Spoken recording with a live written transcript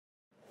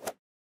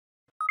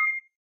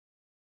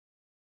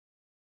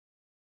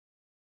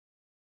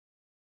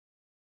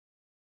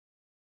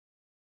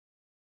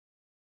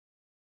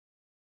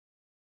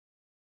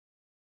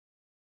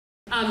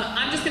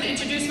I'm just going to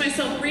introduce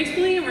myself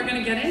briefly and we're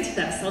going to get into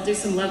this. I'll do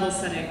some level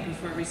setting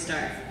before we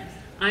start.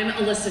 I'm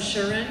Alyssa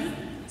Shurin,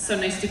 so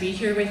nice to be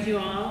here with you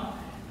all.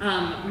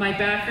 My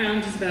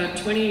background is about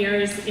 20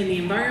 years in the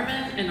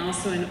environment and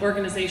also in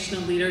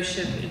organizational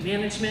leadership and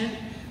management.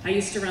 I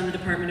used to run the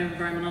Department of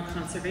Environmental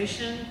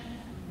Conservation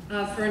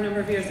for a number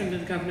of years under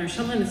the Governor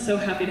Shumlin, and so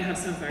happy to have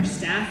some of our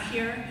staff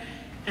here.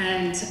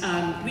 And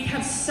we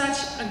have such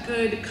a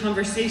good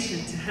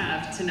conversation to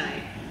have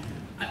tonight.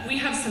 We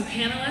have some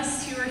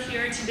panelists who are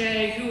here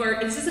today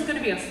this isn't going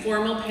to be a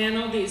formal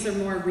panel, these are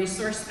more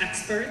resource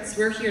experts.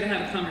 We're here to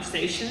have a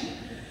conversation.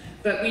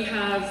 But we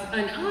have,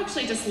 and I'll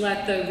actually just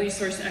let the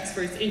resource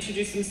experts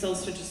introduce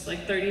themselves for just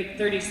like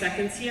 30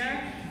 seconds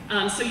here,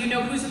 so you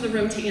know who's in the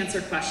room to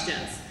answer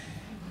questions.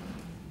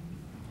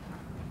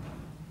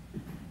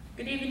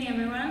 Good evening,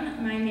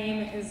 everyone. My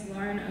name is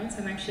Lauren Oates.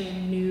 I'm actually a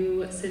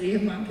new City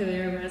of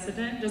Montpelier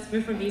resident, just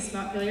moved from East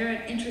Montpelier,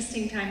 an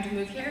interesting time to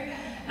move here.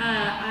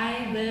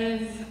 I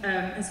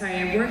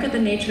work at the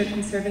Nature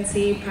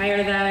Conservancy. Prior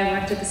to that, I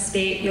worked at the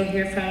state. You'll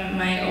hear from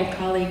my old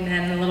colleague,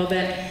 Nan, in a little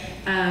bit.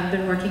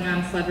 Been working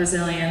on flood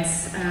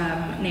resilience,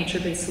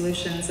 nature-based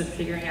solutions, and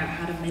figuring out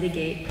how to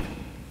mitigate.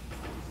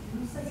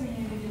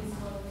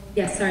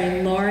 Yes,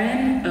 sorry,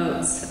 Lauren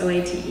Oates,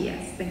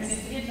 O-A-T-E-S. Thanks. And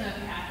it's in the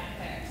packet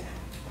there.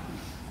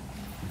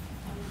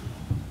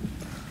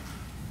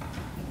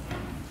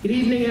 Good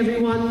evening,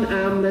 everyone.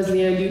 I'm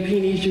Leslie-Ann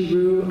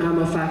Dupini-Giroux. I'm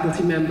a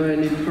faculty member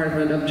in the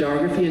Department of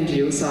Geography and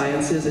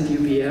Geosciences at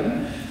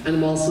UVM, and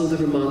I'm also the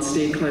Vermont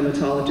State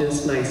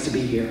climatologist. Nice to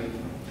be here.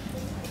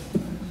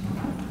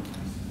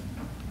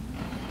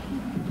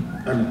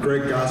 I'm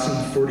Greg Gosson,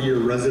 40-year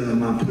resident of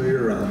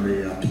Montpelier. I'm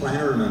a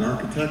planner and an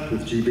architect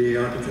with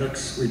GBA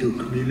Architects. We do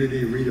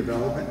community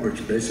redevelopment,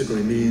 which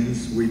basically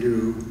means we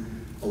do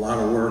a lot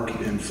of work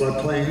in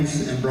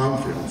floodplains and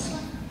brownfields.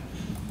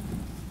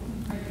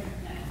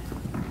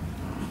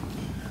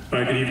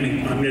 Hi, good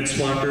evening. I'm Ned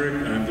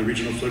Swanberg. I'm the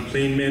Regional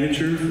Floodplain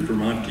Manager for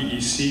Vermont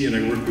DEC, and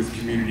I work with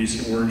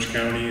communities in Orange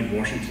County and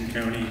Washington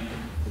County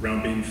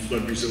around being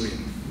flood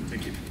resilient.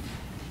 Thank you.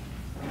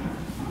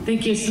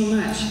 Thank you so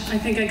much. I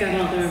think I got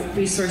all the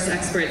resource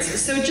experts.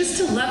 So just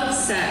to level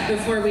set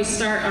before we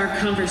start our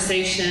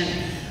conversation,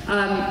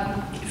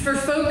 for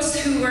folks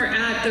who were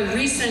at the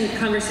recent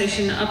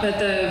conversation up at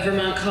the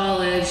Vermont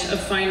College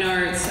of Fine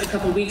Arts a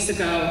couple weeks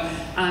ago,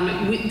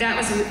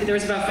 there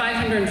was about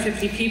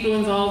 550 people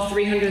involved,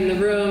 300 in the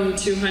room,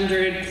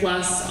 200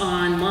 plus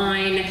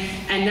online,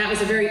 and that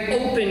was a very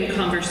open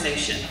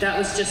conversation. That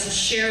was just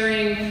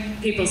sharing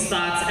people's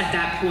thoughts at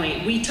that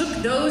point. We took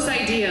those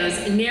ideas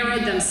and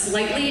narrowed them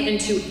slightly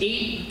into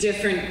 8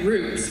 different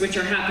groups, which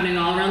are happening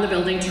all around the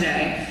building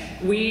today.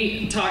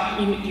 We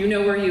talked, you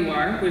know where you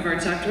are, we've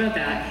already talked about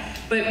that.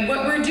 But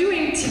what we're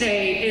doing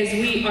today is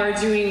we are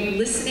doing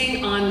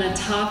listening on the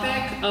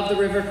topic of the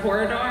river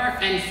corridor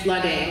and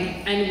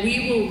flooding, and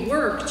we will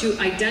work to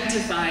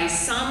identify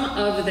some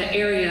of the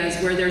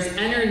areas where there's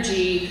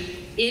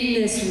energy in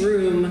this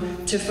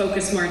room to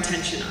focus more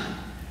attention on.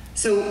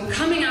 So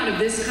coming out of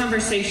this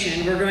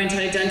conversation, we're going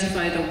to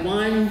identify the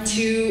 1,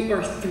 2,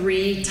 or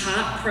 3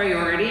 top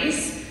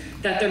priorities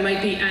that there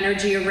might be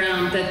energy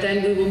around, that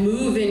then we will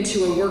move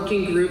into a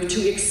working group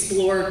to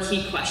explore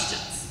key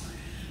questions.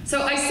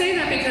 So I say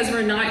that because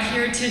we're not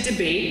here to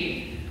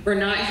debate, we're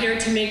not here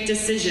to make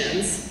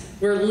decisions,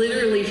 we're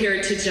literally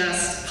here to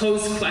just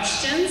pose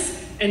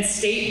questions and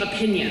state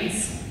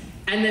opinions,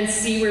 and then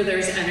see where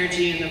there's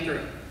energy in the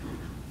group.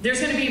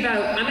 There's going to be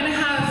about, I'm going to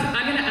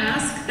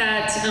ask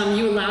that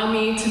you allow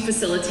me to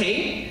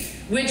facilitate,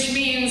 which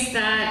means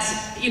that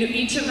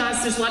each of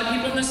us, there's a lot of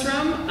people in this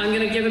room, I'm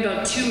going to give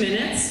about 2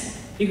 minutes.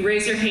 You can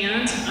raise your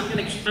hand. I'm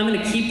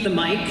going to keep the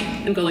mic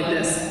and go like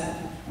this.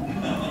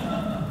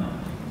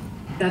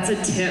 That's a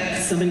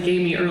tip someone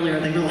gave me earlier.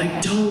 They were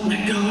like, don't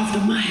let go of the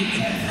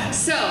mic.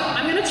 So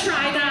I'm going to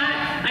try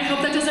that. I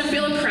hope that doesn't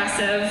feel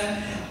oppressive.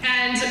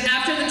 And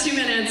after the 2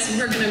 minutes,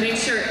 we're going to make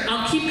sure,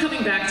 I'll keep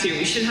coming back to you.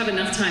 We should have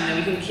enough time that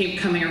we can keep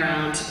coming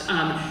around.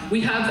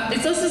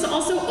 This is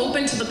also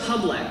open to the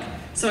public.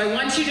 So I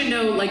want you to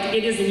know, like,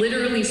 it is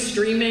literally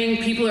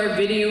streaming, people are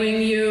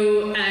videoing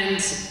you, and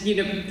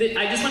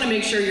I just want to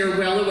make sure you're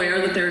well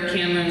aware that there are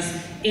cameras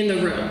in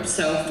the room,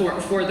 so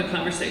for the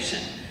conversation.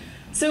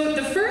 So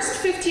the first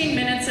 15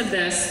 minutes of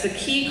this, the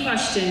key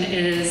question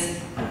is,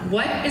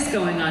 what is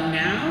going on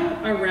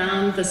now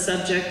around the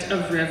subject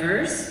of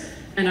rivers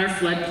and our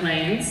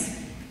floodplains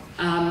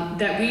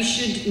that we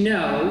should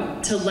know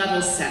to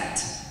level set?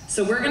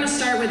 So we're going to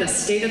start with a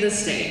state of the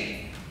state.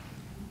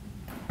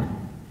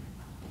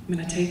 I'm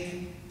going to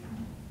take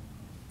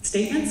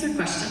statements or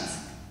questions,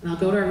 and I'll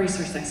go to our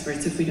resource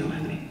experts if we don't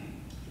have any.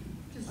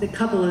 Just a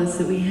couple is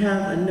that we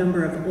have a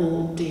number of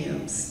old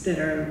dams that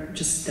are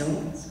just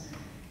stones,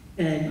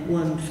 and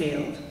one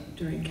failed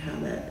during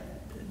Cabot,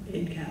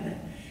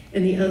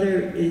 and the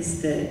other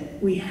is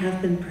that we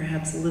have been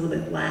perhaps a little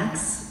bit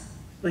lax,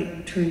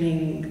 like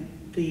turning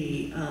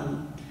the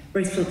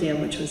Ricefield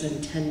Dam, which was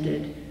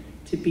intended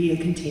to be a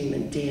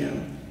containment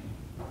dam.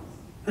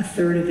 A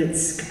third of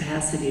its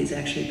capacity is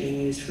actually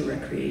being used for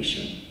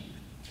recreation.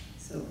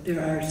 So So there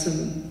are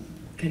some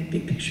kind of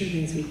big picture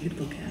things we could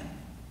look at.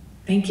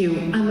 Thank you.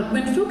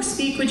 When folks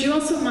speak, would you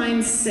also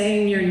mind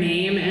saying your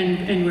name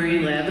and where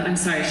you live? I'm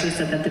sorry, I should have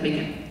said that at the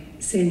beginning.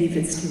 Sandy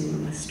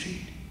Fitzgerald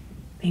Street.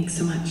 Thanks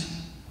so much.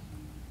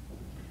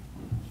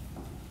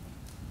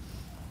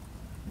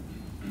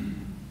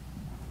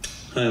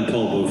 Hi, I'm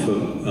Paul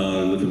Bofa.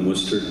 I live in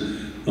Worcester.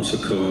 Also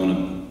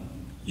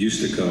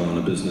used to co-own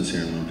a business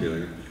here in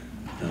Montpelier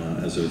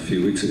as of a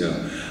few weeks ago.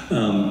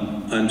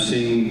 I'm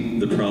seeing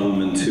the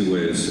problem in two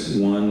ways.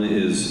 One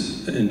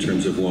is, in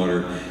terms of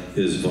water,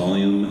 is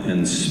volume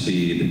and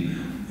speed.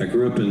 I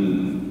grew up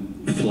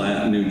in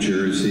Flat, New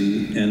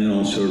Jersey, and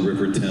also a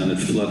river town. It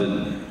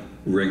flooded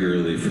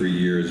regularly for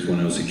years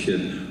when I was a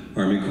kid.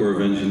 Army Corps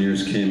of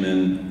Engineers came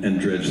in and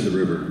dredged the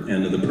river.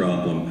 End of the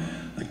problem.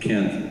 I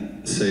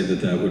can't say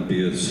that that would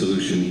be a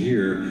solution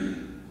here.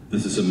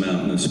 This is a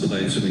mountainous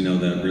place. We know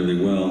that really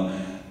well.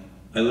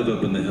 I live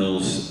up in the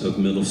hills of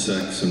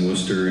Middlesex and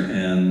Worcester,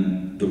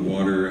 and the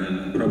water,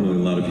 and probably a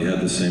lot of you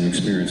had the same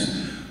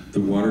experience, the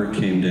water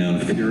came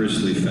down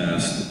furiously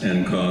fast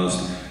and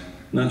caused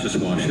not just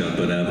washout,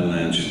 but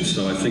avalanche.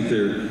 So I think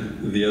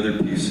the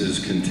other piece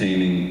is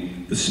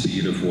containing the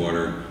speed of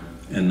water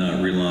and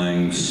not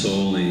relying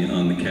solely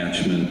on the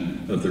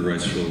catchment of the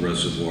Riceville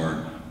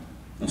Reservoir.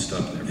 I'll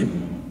stop there for a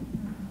moment.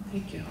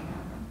 Thank you.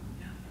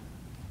 Yeah.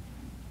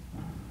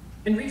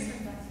 And research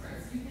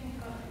experts, you think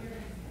about your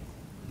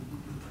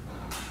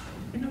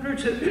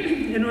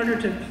In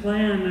order to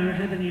plan or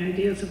have any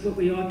ideas of what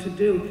we ought to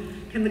do,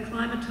 can the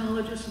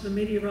climatologist or the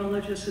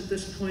meteorologist at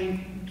this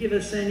point give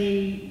us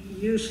any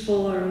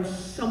useful or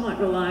somewhat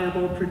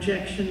reliable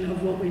projection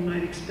of what we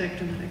might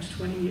expect in the next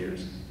 20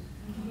 years?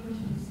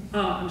 Oh,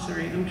 I'm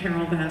sorry, I'm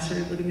Carol Vassar,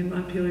 living in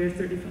Montpelier,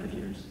 35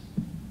 years.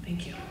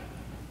 Thank you.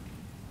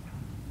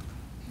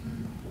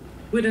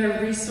 Would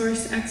a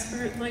resource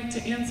expert like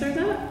to answer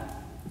that?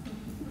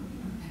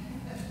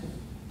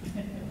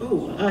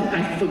 Oh,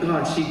 I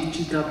forgot.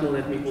 She's not gonna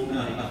let me hold the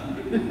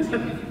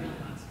mic.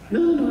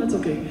 No, that's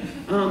okay.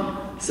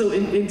 So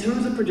in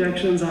terms of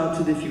projections out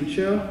to the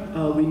future,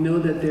 we know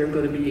that there are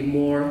going to be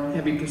more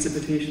heavy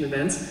precipitation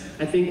events.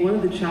 I think one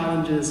of the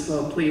challenges for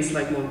a place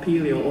like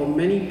Montpelier, or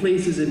many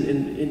places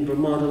in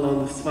Vermont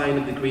along the spine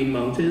of the Green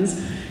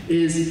Mountains,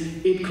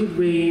 is it could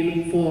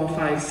rain 4,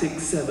 5,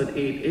 6, 7,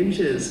 8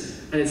 inches.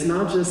 And it's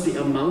not just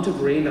the amount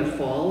of rain that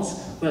falls,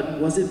 but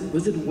was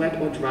it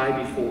wet or dry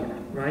before,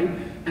 right?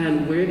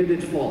 And where did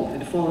it fall?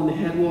 Did it fall in the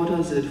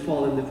headwaters? Did it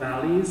fall in the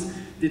valleys?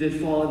 Did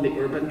it fall in the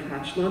urban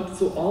catchment?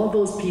 So all of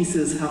those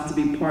pieces have to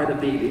be part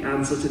of the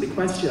answer to the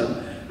question,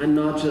 and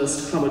not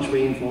just how much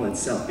rainfall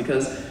itself,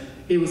 because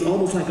it was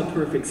almost like a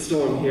perfect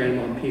storm here in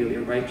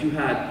Montpelier, right? You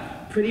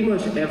had pretty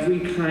much every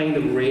kind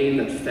of rain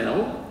that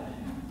fell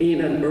in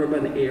an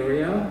urban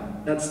area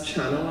that's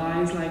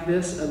channelized like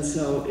this, and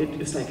so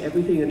it's like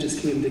everything that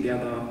just came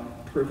together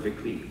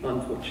perfectly,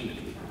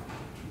 unfortunately.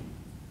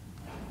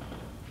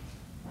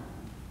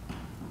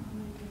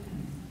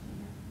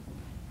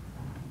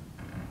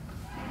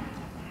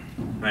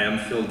 Hi, I'm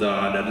Phil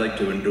Dodd. I'd like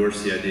to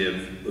endorse the idea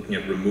of looking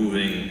at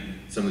removing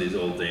some of these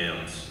old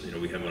dams. You know,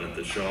 we have one at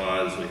the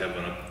Shaws, we have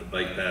one up the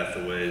bike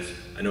pathways.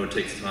 I know it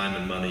takes time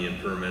and money and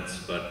permits,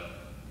 but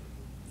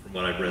from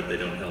what I've read, they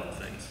don't help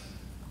things.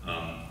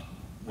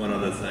 One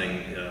other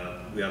thing,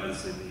 we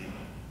obviously need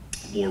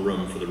more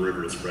room for the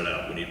river to spread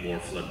out. We need more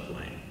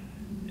floodplain.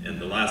 And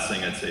the last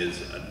thing I'd say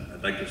is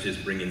I'd like to see us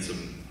bring in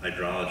some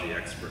hydrology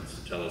experts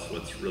to tell us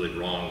what's really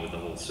wrong with the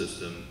whole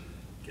system.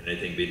 Can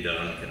anything be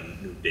done? Can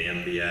a new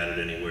dam be added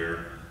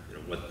anywhere? You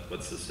know,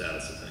 what's the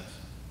status of things?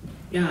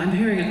 Yeah, I'm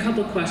hearing a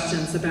couple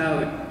questions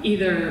about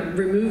either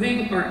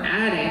removing or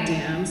adding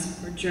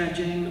dams, or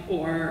dredging,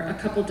 or a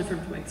couple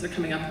different points are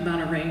coming up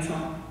about a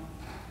rainfall.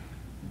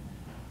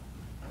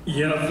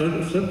 Yeah,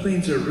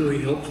 floodplains are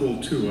really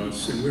helpful to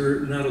us, and we're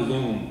not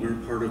alone.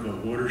 We're part of a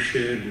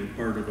watershed, we're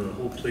part of a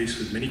whole place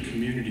with many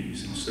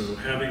communities, and so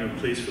having a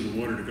place for the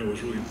water to go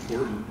is really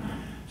important.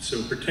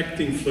 So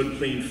protecting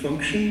floodplain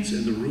functions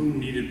and the room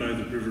needed by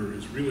the river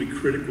is really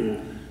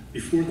critical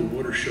before the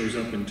water shows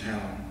up in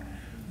town.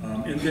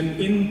 And then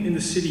in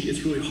the city,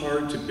 it's really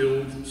hard to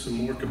build some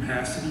more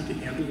capacity to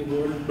handle the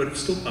water, but it's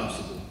still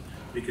possible.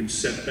 We can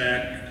set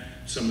back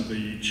some of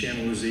the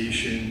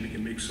channelization, we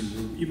can make some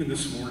room. Even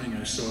this morning,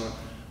 I saw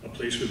a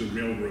place where the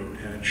railroad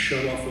had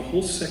shut off a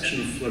whole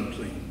section of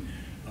floodplain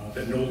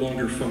that no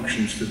longer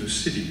functions for the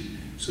city.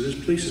 So there's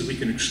places we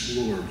can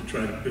explore to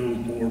try to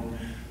build more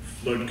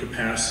flood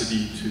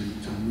capacity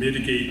to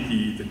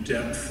mitigate the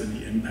depth and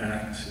the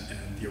impact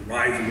and the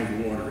arrival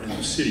of water in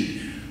the city.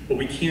 But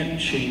we can't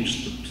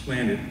change the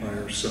planet by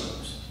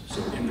ourselves.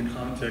 So in the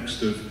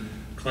context of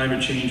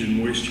climate change and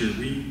moisture,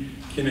 we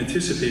can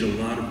anticipate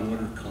a lot of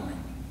water coming.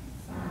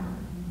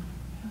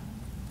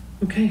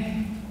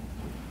 Okay.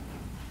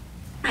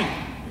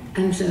 Hi,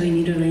 I'm Zoe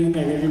Niederland.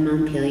 I live in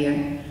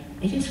Montpelier.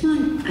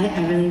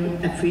 I really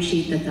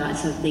appreciate the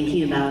thoughts of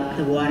thinking about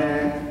the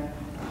water,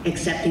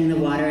 accepting the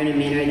water in a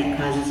manner that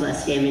causes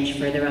less damage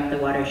further up the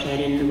watershed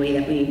in the way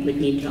that we would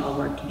need to all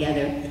work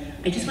together.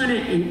 I just want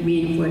to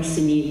reinforce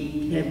the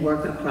need to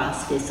work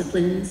across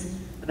disciplines.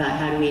 about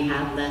how do we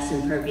have less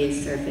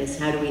impervious surface,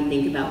 how do we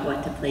think about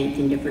what to plant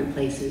in different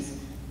places,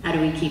 how do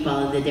we keep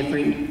all of the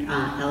different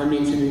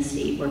elements in the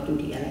state working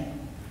together.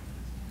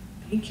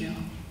 Thank you.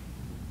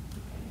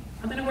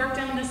 I'm going to work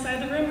down this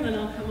side of the room, then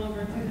I'll come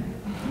over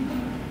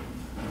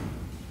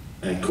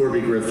to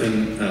Corby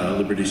Griffin,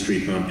 Liberty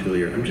Street,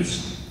 Montpelier. I'm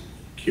just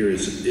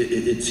curious.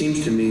 It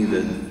seems to me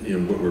that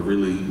what we're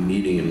really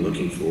needing and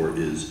looking for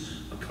is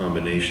a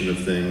combination of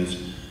things.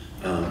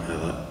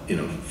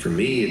 For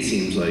me, it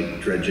seems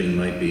like dredging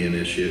might be an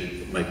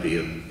issue, might be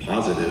a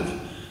positive.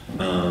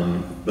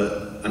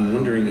 But I'm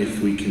wondering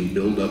if we can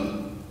build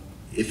up,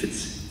 if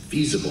it's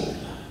feasible,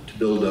 to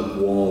build up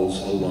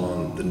walls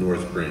along the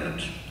North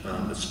Branch,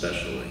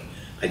 especially.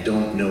 I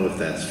don't know if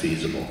that's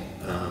feasible,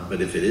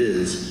 but if it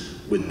is,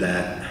 would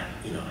that,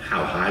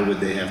 how high would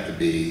they have to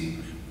be?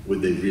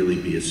 Would they really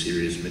be a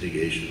serious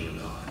mitigation or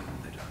not?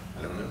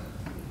 I don't know.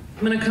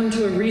 I'm going to come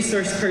to a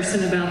resource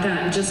person about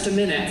that in just a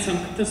minute,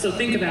 so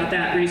think about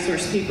that,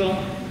 resource people.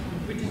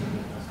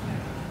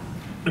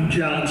 I'm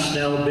John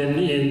Snell, been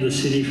in the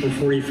city for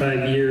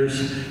 45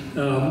 years.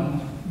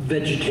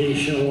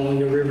 Vegetation along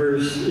the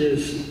rivers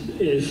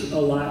is a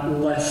lot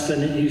less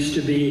than it used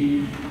to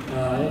be,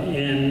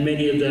 and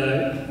many of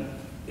the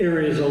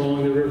areas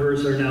along the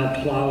rivers are now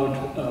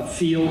plowed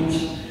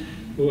fields.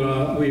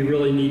 We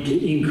really need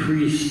to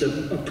increase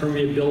the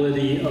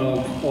permeability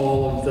of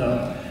all of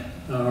the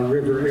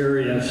river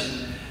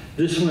areas.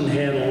 This one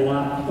had a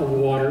lot of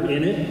water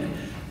in it.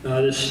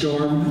 This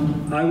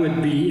storm, I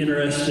would be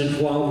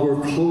interested, while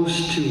we're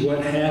close to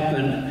what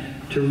happened,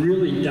 to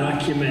really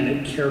document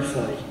it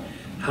carefully.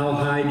 How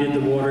high did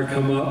the water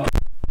come up?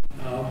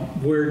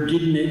 Where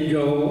didn't it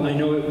go? I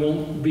know it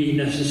won't be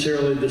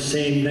necessarily the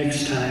same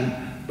next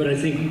time, but I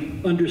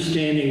think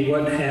understanding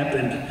what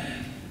happened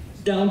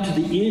down to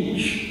the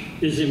inch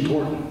is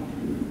important.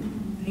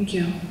 Thank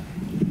you.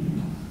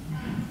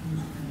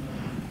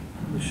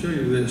 I'll show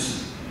you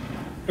this.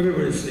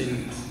 Everybody's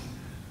seen this.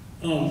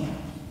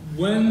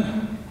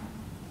 When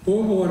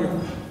more water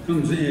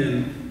comes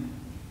in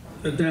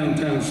the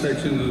downtown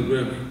section of the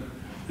river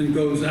and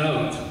goes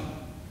out,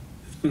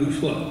 it's going to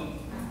flood.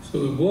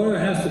 So the water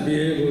has to be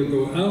able to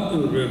go out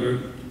of the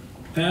river,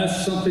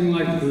 past something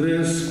like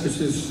this, which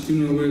is,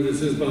 where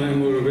this is behind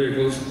motor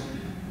vehicles.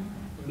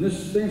 When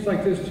things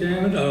like this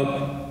jam it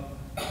up,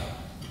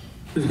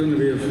 there's going to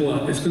be a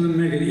flood. It's going to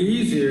make it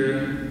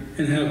easier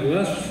and have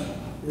less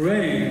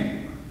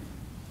rain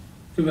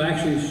to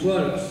actually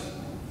flood us.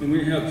 When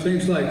we have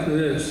things like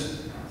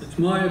this, it's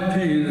my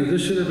opinion that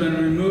this should have been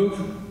removed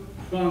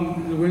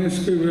from the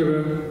Winooski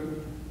River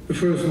the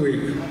first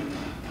week.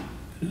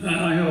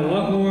 I have a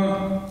lot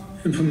more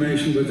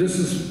information, but this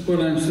is what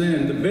I'm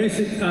saying. The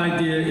basic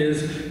idea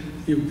is,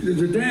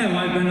 the dam,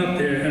 I've been up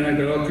there and I've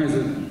got all kinds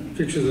of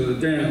pictures of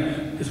the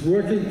dam. It's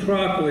working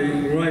properly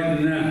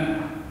right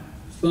now.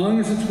 As long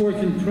as it's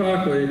working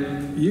properly,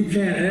 you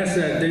can't ask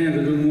that dam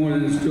to do more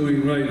than it's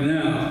doing right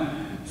now.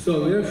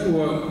 So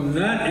therefore,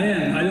 that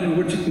end, I don't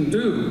know what you can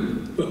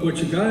do, but what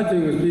you gotta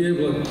do is be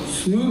able to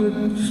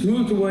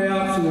smooth the way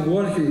out so the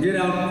water can get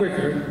out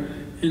quicker,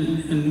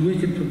 and we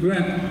can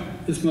prevent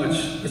as much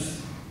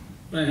as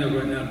I have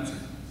right now.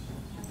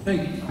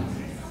 Thank you.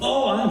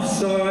 Oh, I'm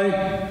sorry.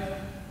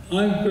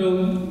 I'm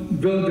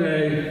Bill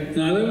Day,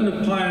 and I live in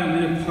the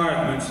Pioneer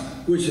Apartments,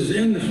 which is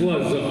in the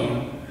flood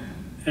zone,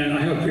 and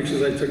I have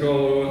pictures I took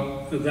all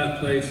over that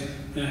place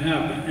that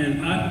happened.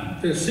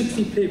 And there's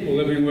 60 people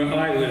living where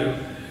I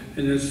live,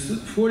 and there's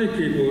 40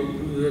 people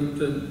that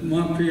the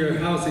Montpelier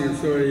Housing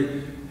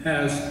Authority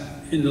has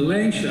in the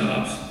lane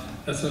shops.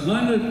 That's at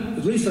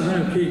least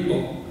 100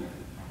 people.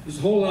 There's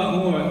a whole lot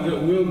more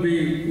that will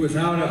be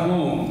without a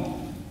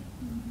home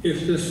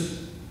if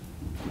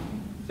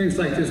things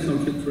like this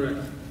don't get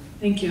corrected.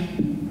 Thank you.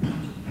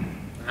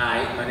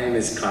 Hi, my name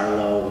is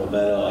Carlo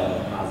Roberto. I'm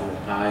a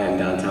Positive Pie on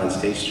downtown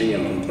State Street.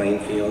 I'm from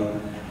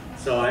Plainfield.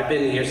 So I've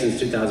been here since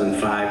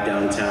 2005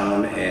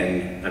 downtown,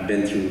 and I've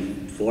been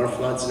through 4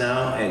 floods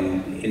now,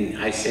 and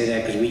I say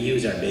that because we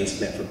use our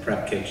basement for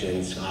prep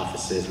kitchens,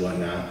 offices,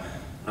 whatnot.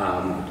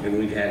 And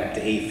we've had up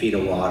to 8 feet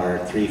of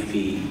water, 3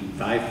 feet,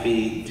 5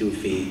 feet, 2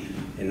 feet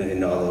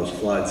in all those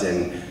floods.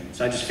 And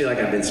so I just feel like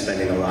I've been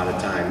spending a lot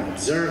of time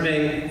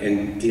observing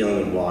and dealing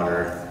with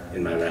water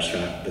in my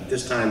restaurant. But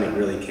this time it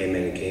really came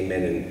in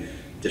and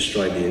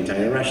destroyed the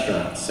entire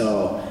restaurant.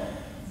 So,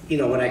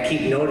 what I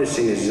keep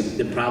noticing is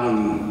the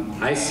problem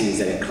I see is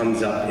that it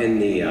comes up in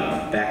the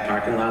back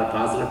parking lot of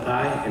Positive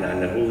Pie, and on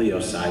the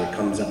Julio side, it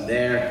comes up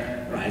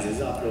there,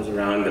 rises up, goes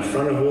around the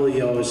front of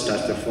Julio,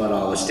 starts to flood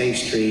all of State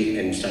Street,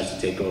 and starts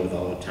to take over the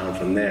whole town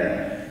from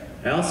there.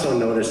 I also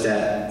noticed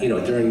that,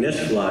 during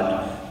this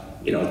flood,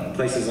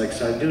 places like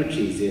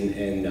Sarducci's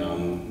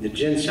and the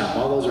gin shop,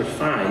 all those are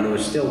fine. There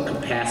was still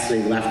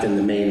capacity left in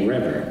the main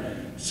river.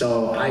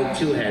 So I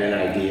too had an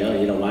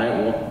idea,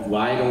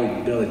 why don't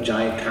we build a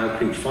giant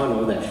concrete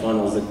funnel that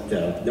funnels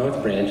the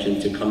North Branch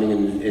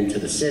coming into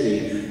the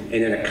city,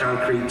 and then a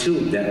concrete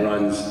tube that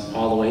runs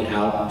all the way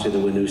out to the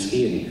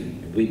Winooski,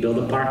 and we build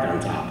a park on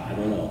top. I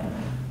don't know.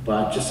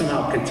 but just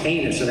somehow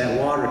contain it so that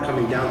water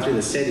coming down through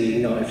the city,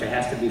 you know, if it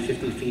has to be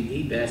 50 feet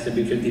deep, it has to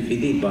be 50 feet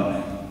deep,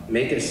 but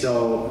make it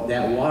so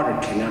that water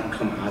cannot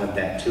come out of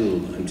that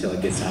tube until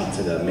it gets out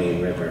to the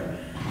main river.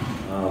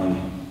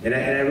 And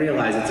I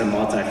realize it's a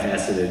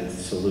multifaceted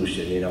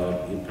solution, you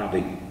know, you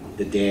probably,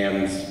 the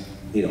dams,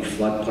 you know,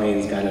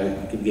 floodplains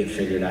gotta get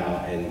figured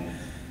out,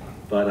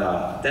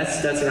 but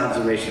that's an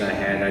observation I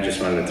had, and I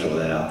just wanted to throw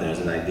that out there as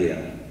an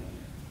idea.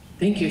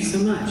 Thank you so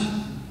much.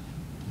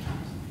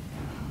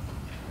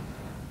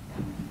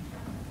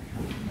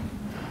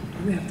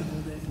 We have to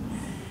hold it.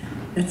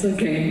 That's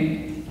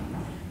okay.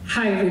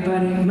 Hi,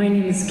 everybody. My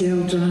name is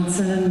Gail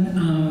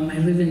Johnson. I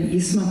live in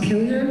East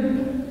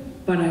Montpelier,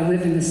 but I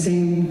live in the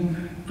same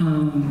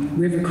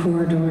river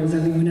corridor as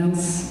everyone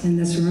else in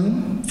this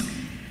room.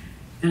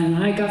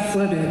 And I got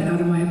flooded out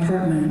of my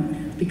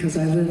apartment because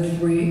I live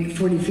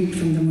 40 feet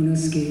from the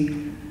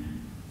Winooski.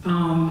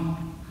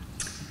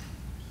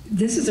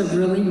 This is a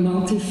really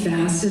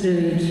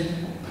multifaceted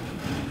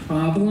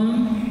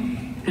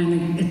problem,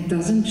 and it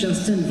doesn't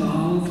just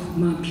involve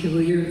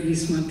Montpelier,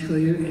 East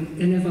Montpelier, it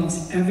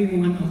involves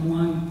everyone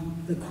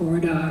along the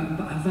corridor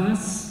of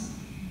us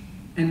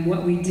and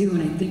what we do,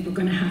 and I think we're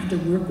gonna have to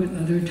work with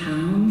other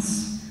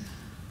towns.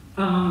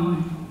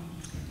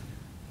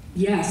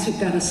 Yes, we've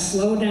got to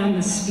slow down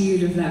the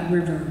speed of that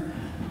river.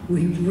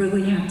 We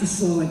really have to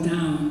slow it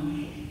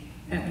down,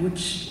 at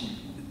which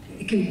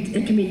it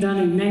can be done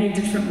in many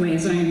different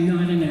ways. I am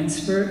not an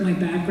expert. My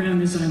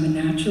background is I'm a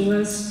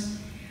naturalist.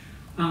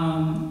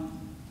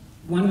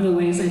 One of the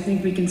ways I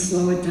think we can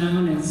slow it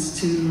down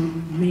is to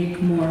make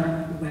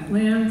more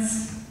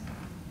wetlands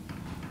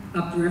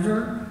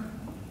upriver,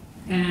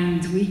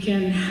 and we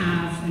can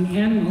have an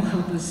animal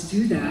help us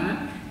do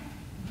that.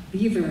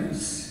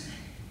 Beavers.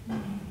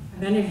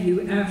 Have any of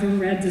you ever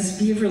read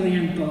this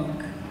Beaverland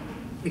book?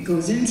 It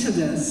goes into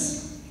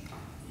this.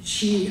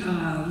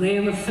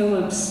 Layla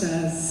Phillips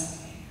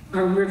says,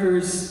 our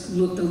rivers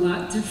looked a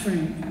lot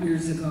different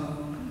years ago.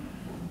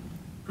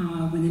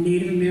 When the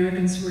Native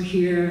Americans were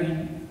here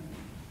and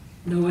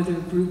no other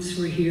groups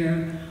were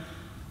here.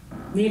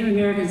 Native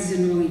Americans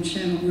didn't really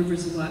channel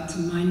rivers a lot to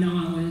my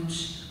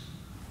knowledge.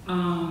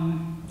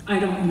 I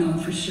don't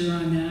know for sure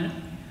on that,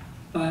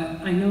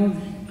 but I know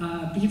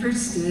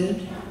beavers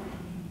did,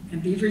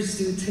 and beavers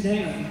do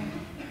today.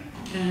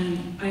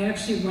 And I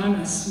actually run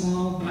a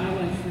small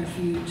wildlife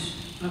refuge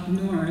up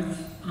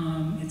north.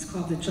 It's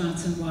called the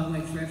Johnson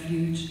Wildlife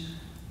Refuge.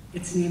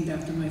 It's named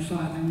after my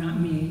father, not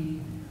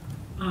me,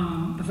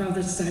 of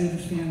other side of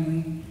the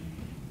family.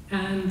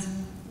 And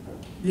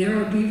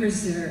there are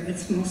beavers there.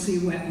 It's mostly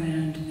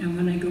wetland. And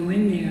when I go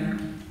in there,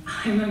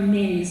 I'm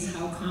amazed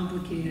how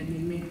complicated they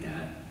make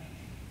that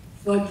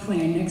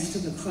floodplain next to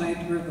the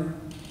Clyde River.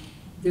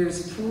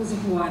 There's pools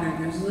of water,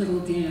 there's little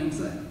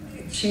dams.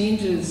 It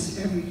changes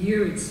every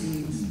year, it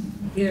seems.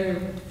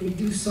 They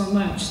do so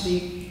much.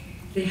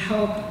 They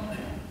help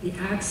the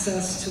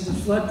access to the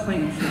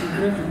floodplain for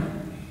the river.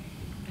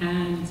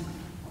 And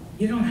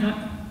you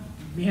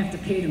may have to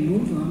pay to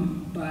move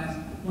them, but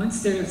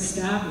once they're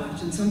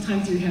established, and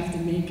sometimes you have to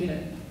make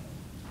it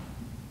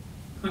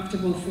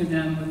comfortable for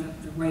them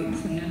with the right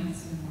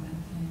plans and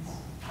things.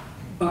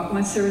 But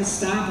once they're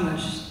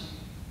established,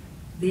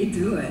 they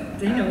do it.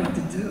 They know what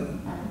to do.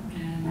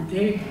 And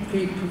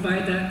they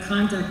provide that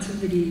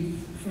conductivity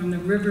from the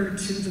river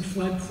to the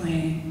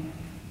floodplain,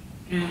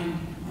 and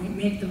they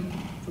make the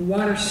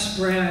water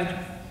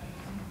spread,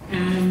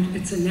 and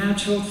it's a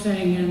natural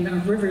thing, and our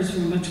rivers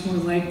were much more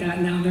like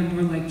that. Now they're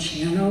more like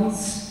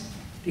channels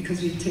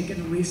because we've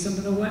taken away some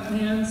of the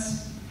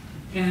wetlands,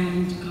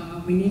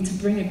 and we need to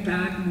bring it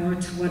back more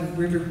to what a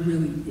river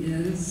really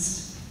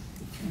is,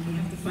 and we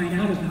have to find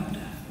out about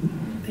that.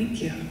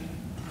 Thank you.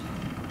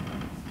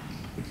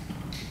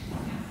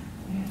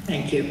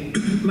 Thank you.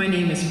 My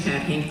name is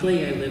Pat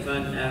Hinckley. I live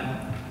on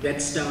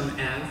Redstone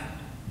Ave.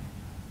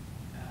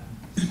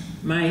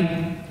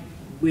 My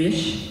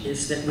wish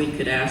is that we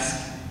could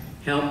ask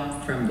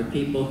help from the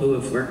people who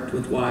have worked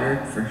with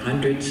water for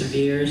hundreds of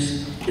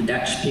years, the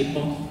Dutch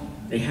people.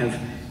 They have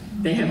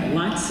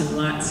lots and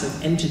lots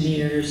of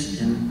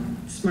engineers and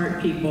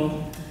smart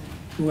people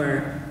who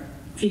are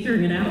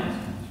figuring it out.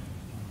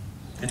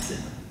 That's it.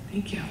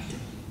 Thank you.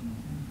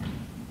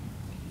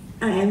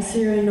 I am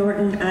Sarah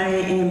Norton. I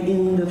am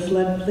in the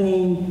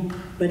floodplain,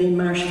 but in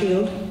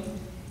Marshfield.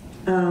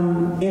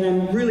 And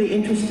I'm really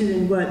interested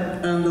in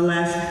what the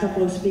last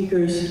couple of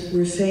speakers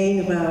were saying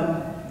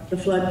about the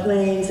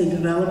floodplains and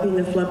developing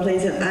the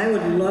floodplains. And I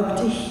would love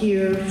to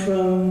hear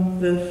from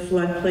the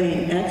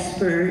floodplain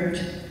expert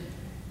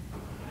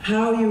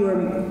how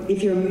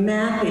if you're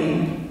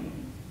mapping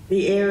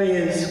the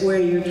areas where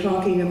you're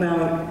talking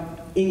about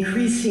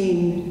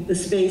increasing the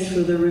space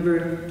for the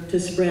river to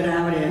spread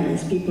out in,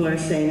 as people are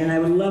saying. And I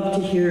would love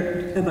to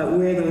hear about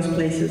where those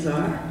places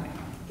are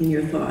in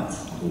your thoughts.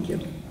 Thank you.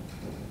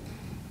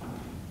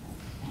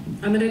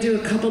 I'm going to do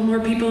a couple more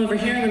people over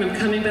here, and then I'm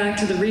coming back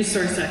to the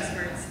resource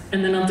experts,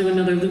 and then I'll do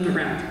another loop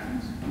around.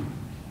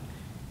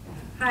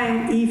 Hi,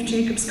 I'm Eve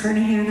Jacobs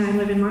Carnahan. I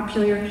live in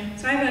Montpelier.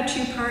 So I have a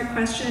two-part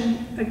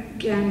question,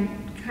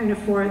 again, kind of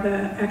for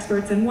the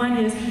experts. And one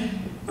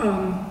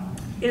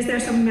is there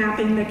some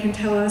mapping that can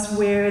tell us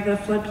where the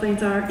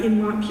floodplains are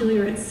in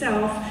Montpelier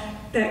itself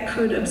that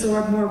could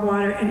absorb more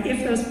water? And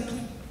if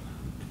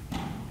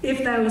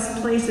those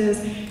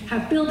places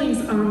have buildings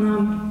on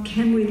them,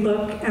 can we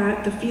look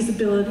at the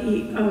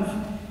feasibility of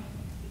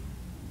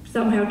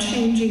somehow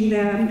changing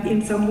them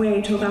in some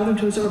way to allow them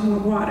to absorb more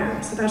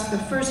water? So that's the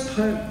first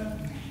part.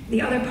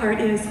 The other part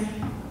is,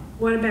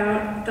 what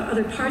about the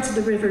other parts of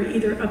the river,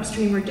 either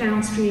upstream or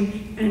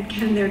downstream, and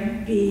can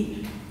there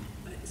be,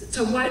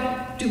 so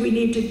what do we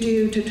need to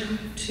do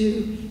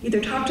to either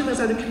talk to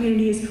those other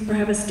communities or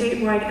have a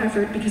statewide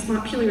effort, because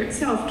Montpelier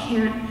itself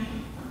can't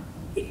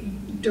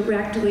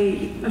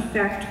directly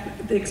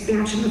affect the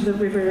expansion of the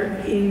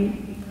river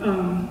in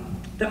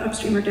the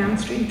upstream or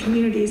downstream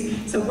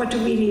communities. So what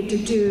do we need to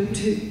do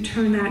to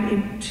turn that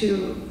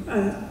into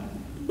a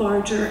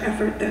larger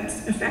effort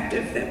that's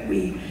effective, that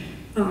we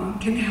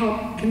can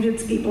help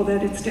convince people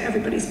that it's to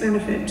everybody's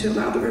benefit to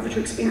allow the river to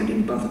expand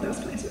in both of those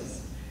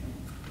places?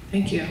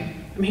 Thank you.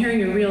 I'm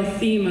hearing a real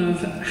theme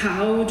of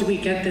how do we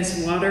get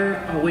this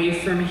water away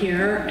from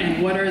here,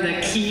 and what are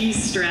the key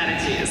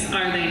strategies?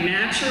 Are they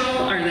natural?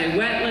 Are they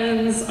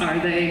wetlands? Are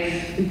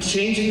they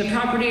changing the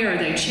property? Are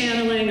they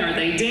channeling? Are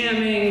they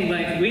damming?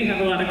 Like, we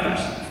have a lot of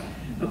questions.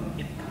 Oh,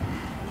 yeah.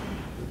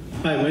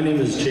 Hi, my name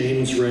is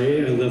James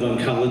Ray. I live on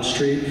College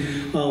Street.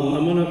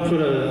 I'm going to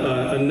put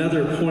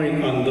another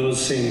point on those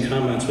same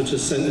comments, which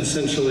is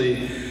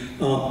essentially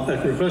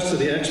a request to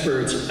the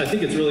experts. I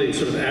think it's really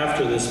sort of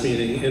after this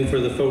meeting, and for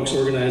the folks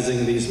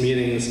organizing these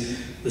meetings,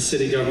 the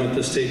city government,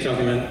 the state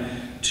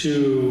government,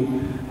 to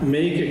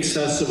make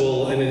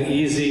accessible in an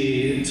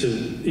easy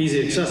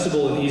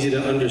accessible and easy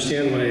to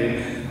understand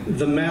way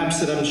the maps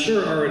that I'm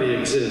sure already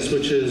exist,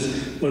 which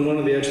is when one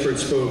of the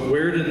experts spoke,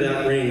 where did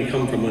that rain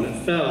come from when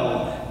it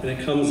fell and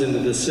it comes into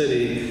the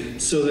city,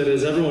 so that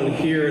as everyone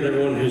here and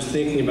everyone who's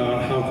thinking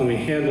about how can we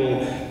handle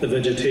the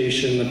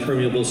vegetation, the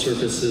permeable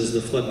surfaces, the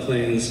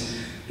floodplains,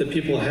 that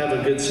people have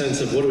a good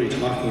sense of what are we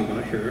talking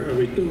about here?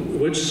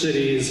 Which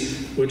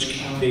cities, which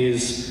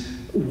counties,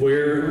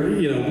 where are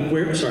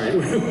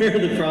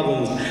the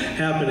problems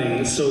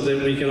happening, so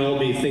that we can all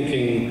be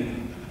thinking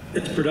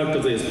as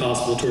productively as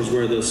possible towards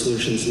where those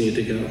solutions need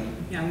to go.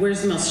 Yeah,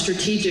 where's the most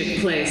strategic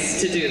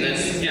place to do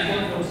this?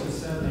 Yeah.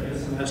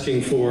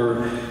 Asking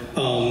for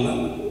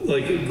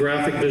like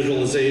graphic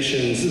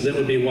visualizations that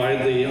would be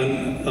widely,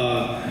 and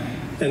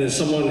as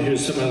someone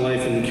who's spent my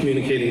life in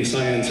communicating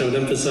science, I would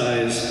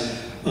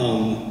emphasize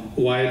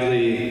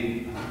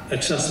widely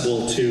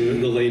accessible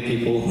to the lay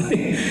people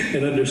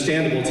and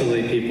understandable to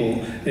lay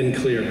people and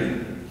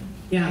clear.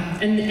 Yeah,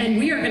 and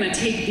we are going to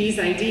take these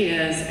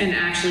ideas and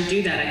actually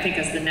do that, I think,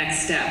 as the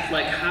next step.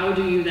 Like, how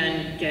do you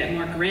then get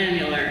more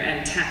granular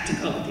and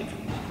tactical with the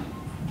information?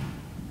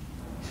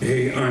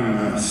 Hey,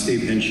 I'm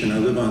Steve Hinchin. I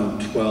live on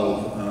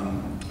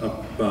 12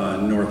 up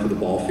north of the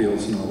ball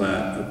fields and all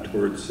that, up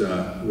towards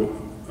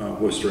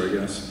Worcester, I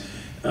guess,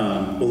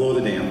 below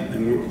the dam.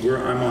 And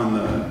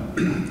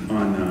I'm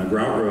on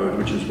Grout Road,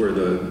 which is where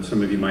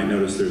some of you might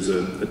notice there's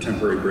a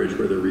temporary bridge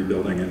where they're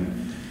rebuilding.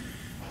 And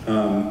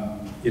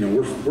you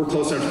know, we're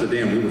close enough to the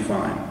dam, we were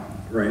fine,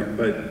 right?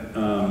 But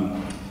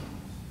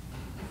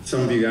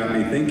some of you got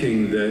me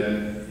thinking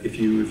that if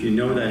you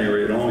know that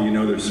area at all, you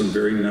know there's some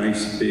very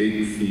nice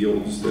big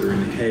fields that are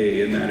in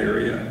hay in that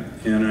area.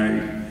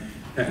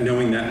 And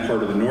knowing that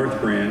part of the North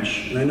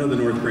Branch, and I know the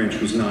North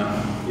Branch was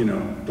not, you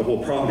know, the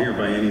whole problem here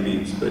by any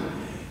means, but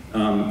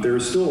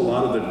there's still a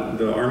lot of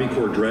the Army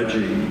Corps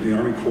dredging. The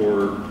Army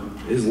Corps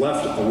has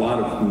left a lot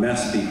of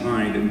mess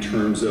behind in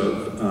terms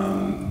of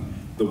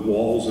the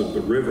walls of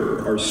the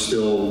river are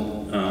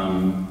still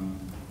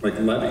like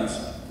levees,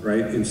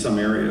 right, in some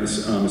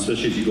areas,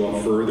 especially as you go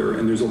up further.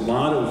 And there's a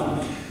lot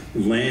of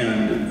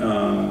land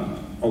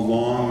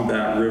along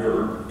that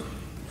river,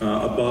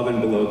 above and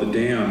below the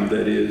dam,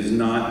 that is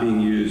not being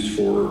used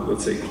for,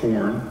 let's say,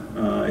 corn.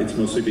 It's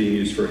mostly being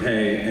used for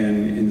hay,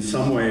 and in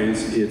some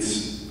ways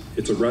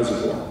it's a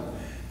reservoir,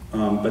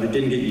 but it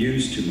didn't get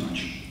used too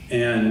much.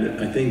 And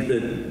I think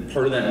that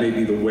part of that may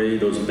be the way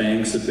those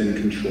banks have been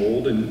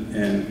controlled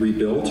and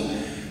rebuilt.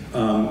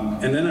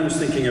 And then I was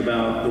thinking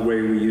about the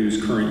way we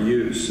use current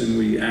use, and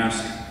we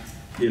ask,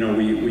 you know,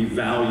 we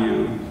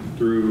value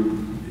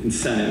through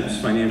incentives,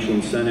 financial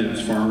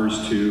incentives,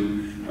 farmers to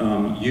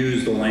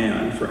use the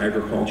land for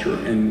agriculture.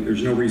 And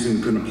there's no reason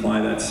we couldn't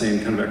apply that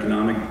same kind of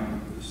economic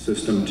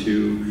system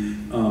to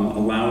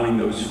allowing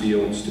those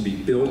fields to be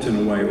built in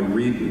a way, or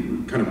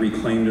kind of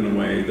reclaimed in a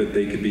way that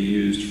they could be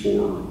used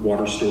for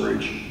water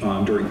storage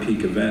during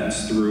peak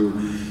events through,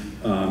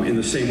 in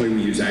the same way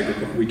we use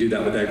we do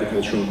that with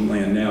agricultural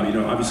land now. You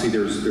know, obviously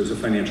there's a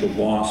financial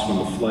loss when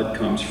the flood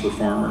comes for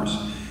farmers,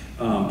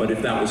 but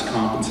if that was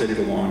compensated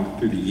along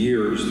through the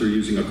years through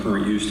using a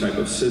current use type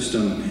of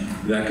system,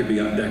 that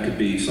could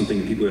be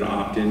something people would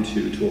opt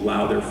into to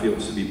allow their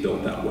fields to be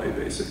built that way,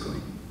 basically.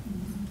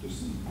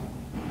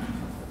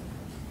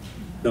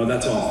 No,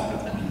 that's all.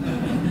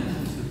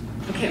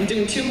 Okay, I'm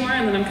doing two more,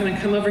 and then I'm going to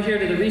come over here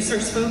to the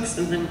resource folks,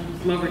 and then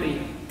come over to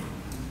you.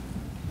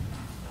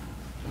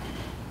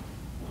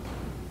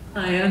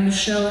 Hi, I'm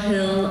Michelle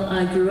Hill.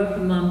 I grew up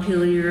in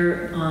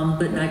Montpelier,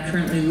 but I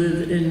currently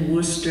live in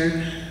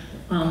Worcester.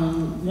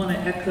 Want to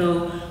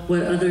echo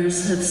what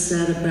others have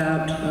said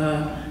about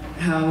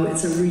how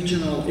it's a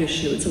regional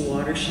issue, it's a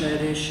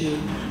watershed issue.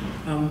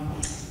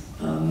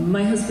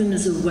 My husband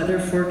is a weather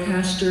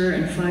forecaster,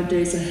 and 5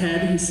 days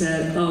ahead he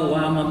said, oh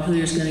wow,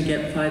 Montpelier's going to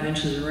get 5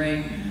 inches of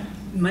rain.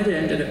 It might have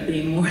ended up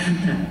being more than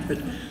that,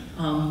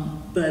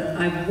 but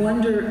I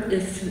wonder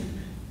if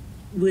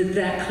with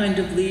that kind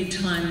of lead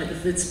time,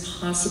 if it's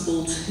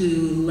possible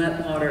to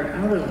let water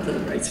out of the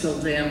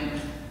Wrightsville Dam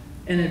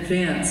in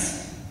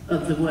advance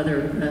of the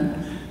weather event.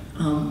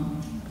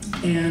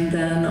 And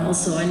then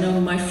also, I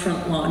know my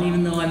front lawn,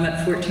 even though I'm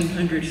at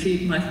 1,400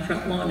 feet, my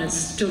front lawn is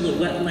still a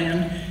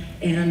wetland.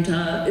 And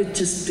it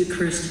just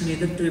occurs to me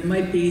that there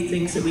might be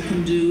things that we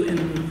can do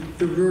in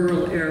the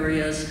rural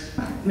areas,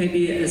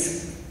 maybe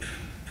as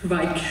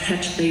provide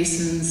catch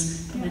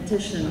basins in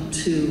addition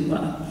to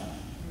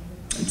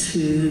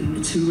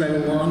right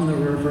along the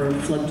river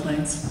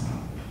floodplains.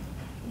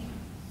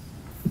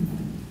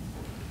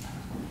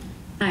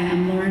 Hi,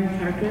 I'm Lauren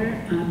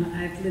Parker.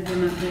 I've lived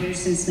in Montpelier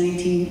since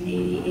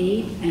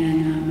 1988,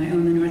 and I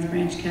own the North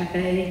Branch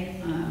Cafe,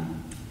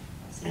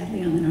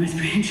 sadly on the North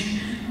Branch.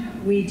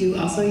 We do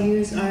also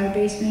use our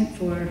basement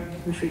for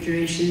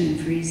refrigeration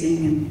and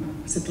freezing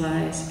and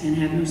supplies, and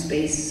have no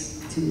space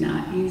to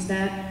not use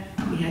that.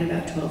 We had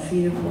about 12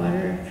 feet of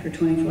water for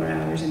 24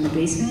 hours in the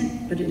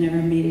basement, but it never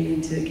made it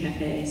into the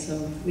cafe,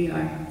 so we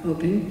are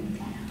open.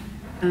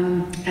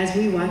 As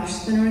we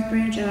watch the North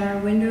Branch out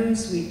our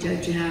windows, we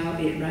judge how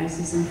it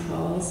rises and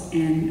falls,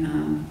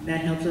 and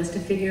that helps us to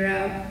figure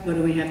out what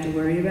do we have to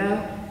worry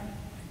about.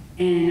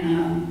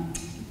 And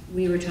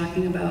we were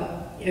talking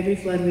about every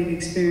flood we've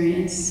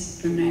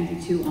experienced from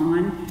 '92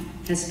 on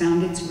has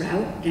found its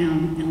route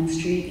down Elm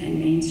Street and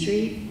Main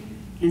Street.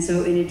 And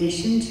so in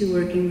addition to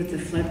working with the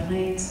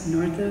floodplains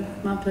north of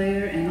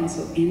Montpelier and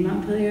also in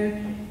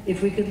Montpelier,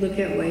 if we could look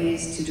at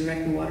ways to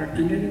direct the water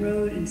under the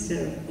road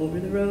instead of over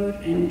the road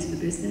and into the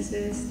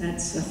businesses,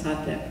 that's a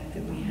thought that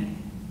we had.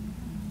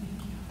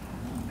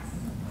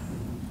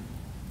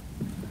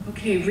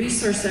 Okay,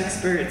 resource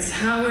experts,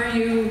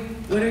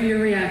 what are your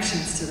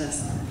reactions to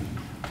this?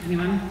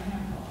 Anyone?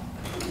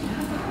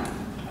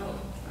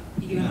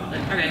 You can hold it.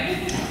 All right.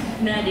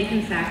 Ned, you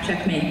can fact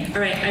check me.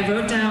 All right, I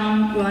wrote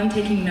down, well, I'm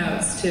taking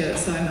notes too,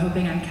 so I'm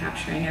hoping I'm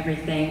capturing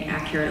everything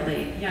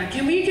accurately. Yeah,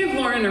 can we give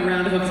Lauren a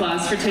round of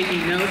applause for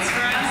taking notes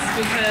for us?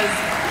 Because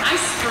I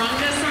sprung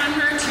this on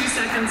her 2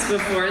 seconds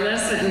before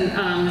this,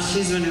 and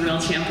she's been a real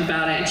champ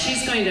about it. And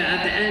she's going to,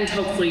 at the end,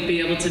 hopefully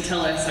be able to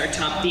tell us our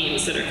top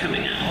themes that are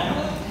coming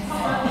out.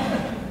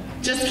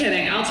 Just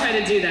kidding, I'll try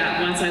to do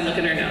that once I look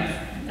at her notes.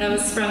 That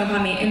was sprung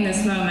upon me in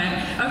this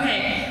moment.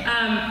 Okay,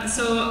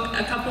 so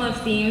a couple of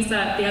themes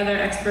that the other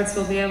experts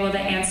will be able to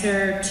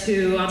answer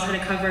to. I'll try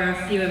to cover a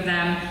few of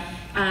them.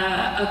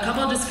 A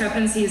couple of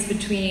discrepancies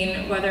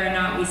between whether or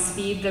not we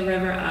speed the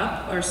river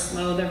up or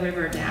slow the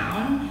river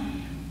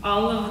down.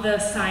 All of the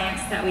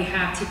science that we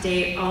have to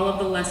date, all of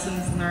the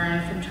lessons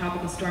learned from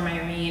Tropical Storm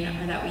Irene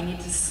are that we need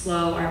to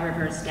slow our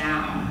rivers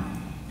down.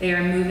 They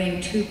are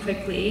moving too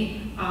quickly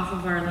off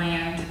of our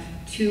land,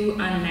 too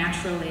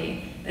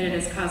unnaturally, that it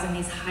is causing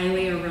these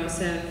highly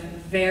erosive,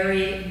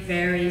 very,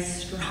 very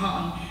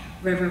strong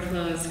river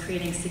flows,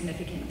 creating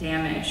significant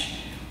damage.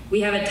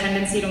 We have a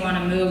tendency to want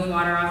to move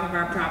water off of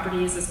our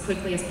properties as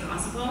quickly as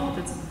possible.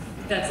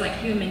 That's like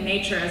human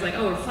nature. It's like,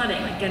 oh, we're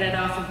flooding, like get it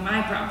off of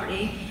my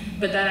property.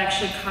 But that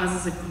actually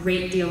causes a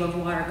great deal of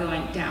water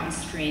going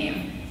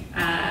downstream.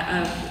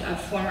 A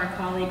former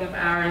colleague of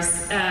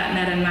ours,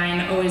 Ned and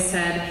mine, always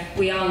said,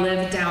 we all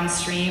live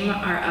downstream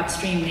our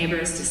upstream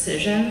neighbors'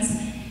 decisions.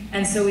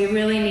 And so we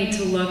really need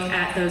to look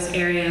at those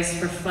areas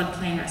for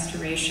floodplain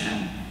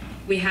restoration.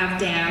 We have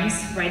dams.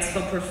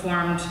 Wrightsville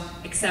performed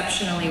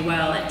exceptionally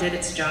well. It did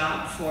its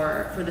job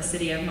for the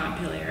city of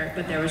Montpelier,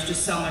 but there was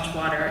just so much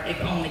water, it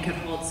only could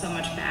hold so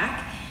much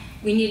back.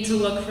 We need to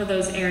look for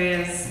those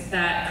areas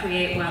that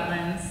create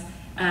wetlands,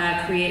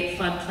 create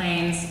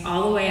floodplains,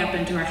 all the way up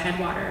into our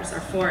headwaters, our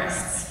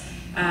forests,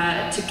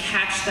 to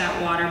catch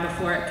that water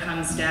before it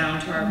comes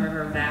down to our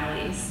river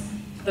valleys.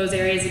 Those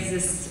areas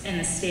exist in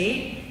the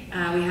state.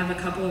 We have a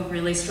couple of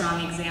really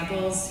strong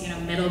examples. You know,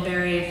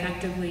 Middlebury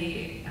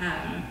effectively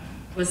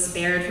was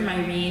spared from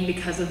Irene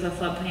because of the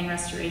floodplain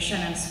restoration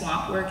and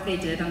swamp work they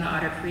did on the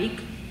Otter Creek.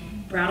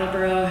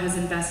 Brattleboro has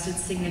invested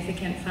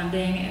significant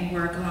funding and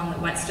work along the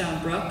Whetstone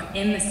Brook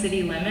in the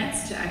city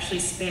limits to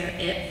actually spare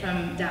it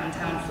from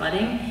downtown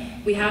flooding.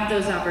 We have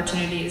those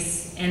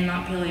opportunities in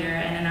Montpelier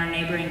and in our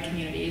neighboring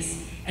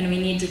communities, and we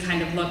need to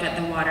kind of look at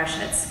the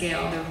watershed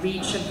scale, the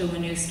reach of the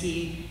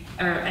Winooski,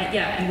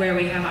 and where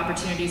we have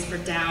opportunities for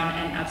down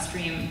and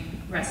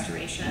upstream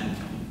restoration.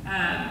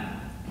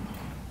 Can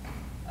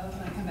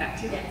I come back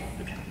to you? Yes.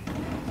 Okay.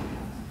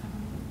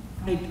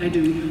 I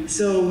do.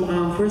 So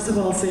first of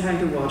all, say hi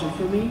to Roger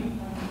for me.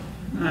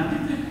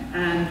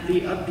 And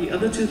the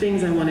other two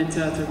things I wanted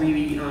to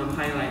really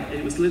highlight,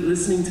 it was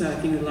listening to, I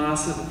think, the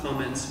last of the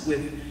comments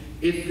with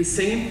if the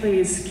same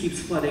place keeps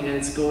flooding and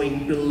it's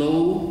going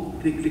below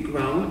the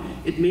ground,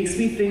 it makes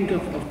me think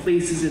of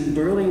places in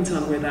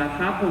Burlington where that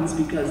happens,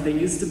 because there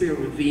used to be a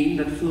ravine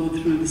that flowed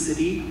through the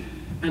city.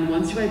 And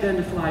once you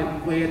identify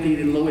where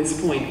the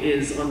lowest point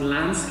is on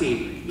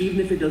landscape,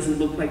 even if it doesn't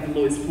look like the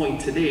lowest point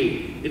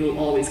today, it'll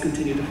always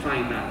continue to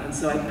find that. And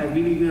so I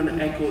really want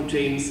to echo,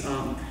 James,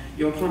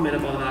 your comment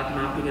about that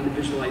mapping and the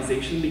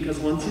visualization, because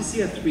once you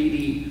see a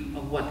 3D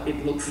of what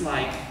it looks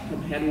like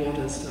from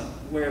headwaters to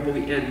wherever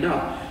we end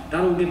up,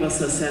 that'll give us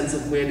a sense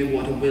of where the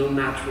water will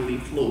naturally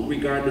flow,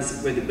 regardless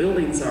of where the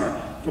buildings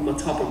are from a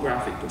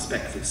topographic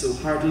perspective. So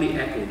heartily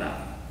echo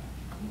that.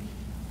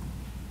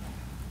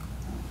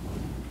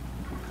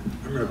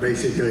 I'm going to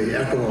basically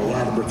echo a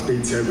lot of what's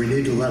being said. We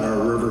need to let our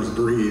rivers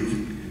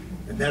breathe.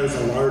 And that is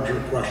a larger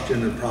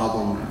question and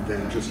problem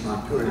than just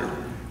Montpelier.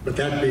 But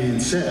that being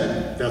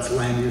said, that's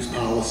land use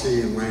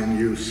policy and land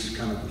use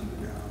kind of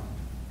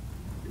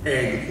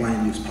ag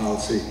land use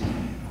policy.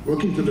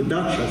 Looking to the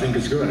Dutch, I think,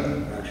 is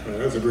good, actually.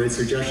 That's a great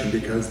suggestion,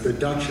 because the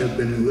Dutch have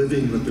been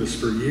living with this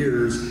for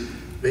years.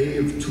 They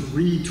have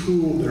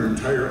retooled their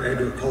entire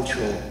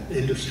agricultural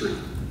industry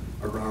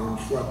around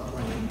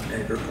floodplain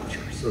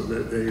agriculture, so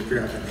that they've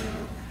got it now.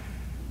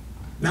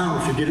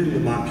 Now, if you get into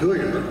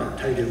Montpelier, our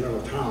tidy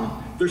little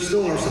town, there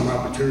still are some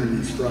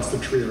opportunities for us to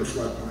treat our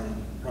floodplain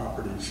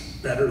properties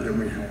better than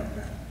we have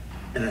been.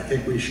 And I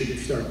think we should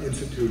start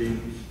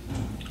instituting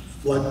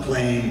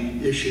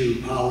floodplain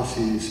issue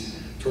policies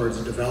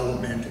towards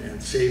development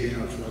and saving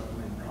our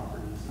floodplain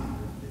properties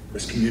in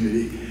this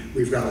community.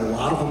 We've got a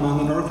lot of them on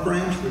the North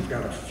Branch. We've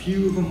got a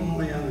few of them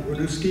only on the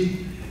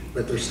Winooski,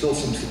 but there's still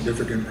some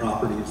significant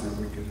properties that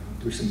we can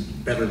do some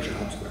better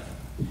jobs with.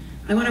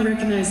 I want to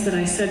recognize that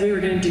I said we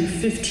were going to do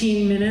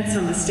 15 minutes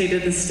on the state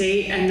of the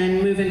state and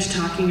then move into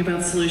talking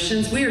about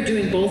solutions. We are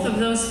doing both of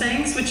those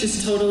things, which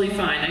is totally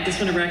fine. I just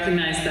want to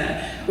recognize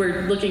that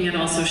we're looking at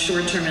also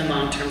short-term and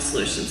long-term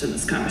solutions in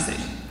this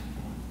conversation.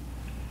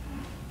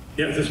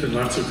 Yeah, there's been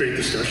lots of great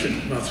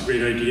discussion, lots of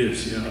great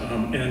ideas.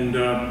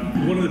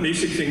 Yeah. One of the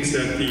basic things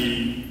that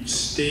the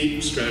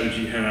state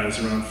strategy has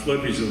around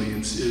flood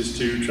resilience is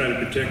to try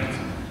to protect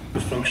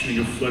the functioning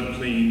of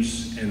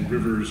floodplains and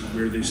rivers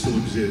where they still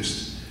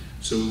exist.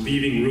 So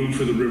leaving room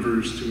for the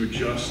rivers to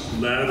adjust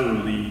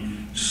laterally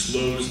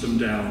slows them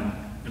down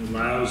and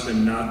allows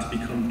them not to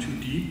become too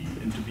deep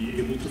and to be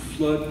able to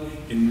flood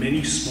in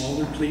many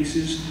smaller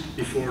places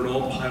before it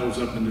all piles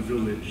up in the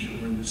village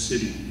or in the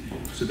city.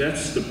 So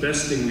that's the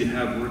best thing we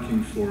have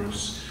working for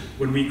us.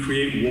 When we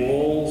create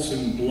walls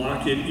and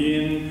block it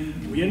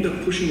in, we end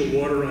up pushing the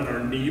water on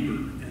our neighbor.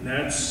 And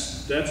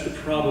that's the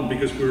problem,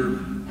 because we're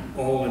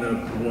all in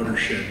a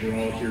watershed. We're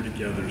all here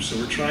together. So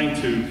we're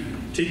trying to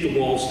take the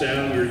walls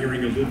down. We're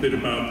hearing a little bit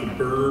about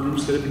the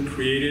berms that have been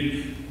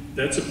created.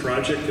 That's a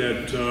project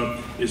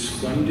that is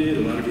funded.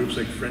 A lot of groups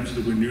like Friends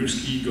of the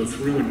Winooski go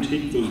through and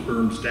take those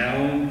berms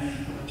down,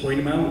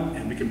 point them out,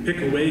 and we can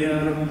pick away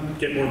at them,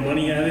 get more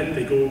money at it.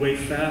 They go away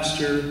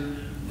faster.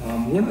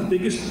 One of the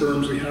biggest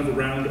berms we have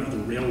around are the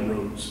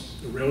railroads.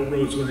 The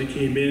railroads, when they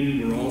came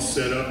in, were all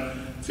set up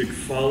to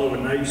follow a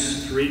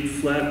nice straight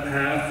flat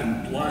path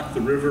and block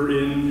the river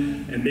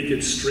in and make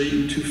it straight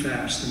and too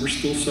fast. And we're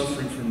still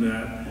suffering from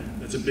that.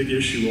 That's a big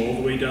issue all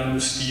the way down to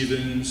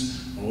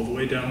Stevens, all the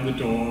way down the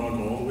Dog,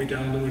 all the way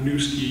down to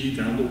Winooski,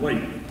 down to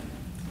White.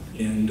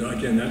 And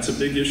again, that's a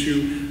big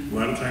issue. A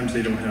lot of times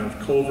they don't have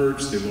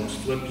culverts, they lost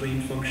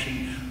floodplain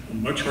function. A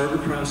much harder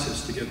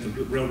process to get the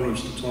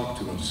railroads to talk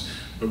to us.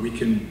 But we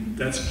can,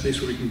 that's a place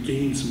where we can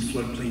gain some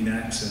floodplain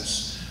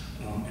access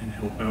and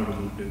help out a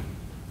little bit.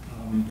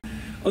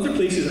 Other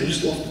places, I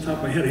just off the top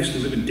of my head, I used to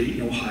live in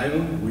Dayton, Ohio,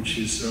 which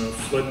is a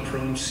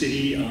flood-prone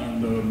city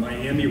on the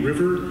Miami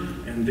River,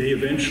 and they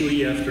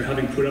eventually, after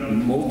having put up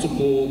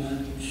multiple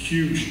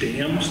huge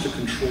dams to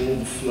control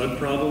the flood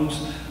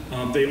problems,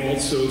 they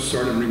also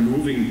started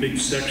removing big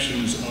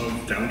sections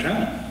of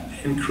downtown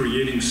and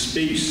creating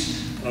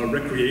space,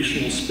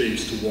 recreational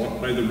space to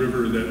walk by the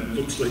river that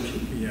looks like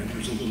it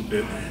meanders a little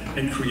bit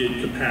and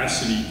create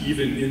capacity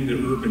even in the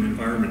urban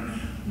environment.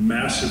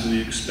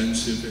 Massively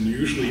expensive and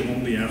usually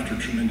only after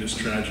tremendous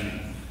tragedy.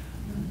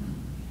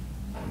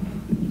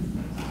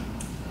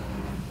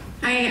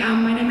 Hi,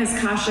 my name is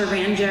Kasha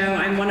Ranjo.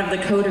 I'm one of the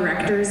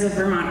co-directors of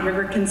Vermont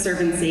River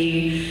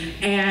Conservancy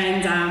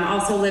and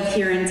also live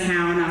here in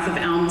town off of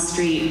Elm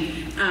Street.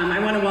 I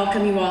want to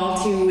welcome you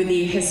all to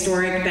the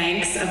historic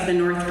banks of the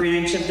North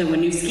Branch of the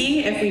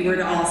Winooski. If we were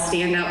to all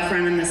stand out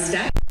front on the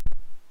step,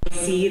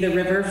 see the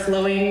river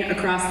flowing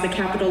across the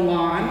Capitol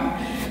lawn.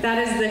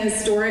 That is the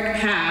historic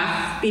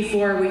path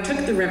before we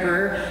took the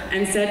river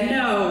and said,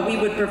 no, we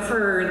would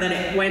prefer that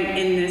it went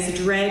in this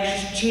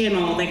dredged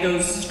channel that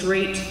goes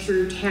straight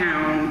through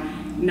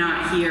town,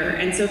 not here.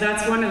 And so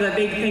that's one of the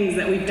big things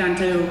that we've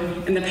done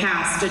in the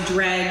past, to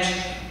dredge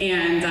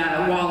and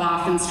wall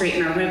off and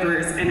straighten our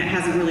rivers, and it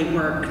hasn't really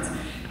worked.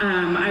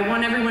 I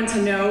want everyone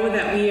to know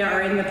that we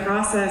are in the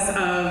process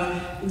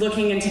of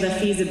looking into the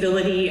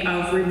feasibility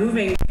of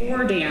removing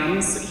 4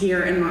 dams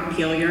here in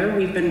Montpelier.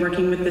 We've been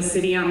working with the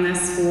city on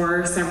this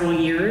for several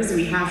years.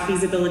 We have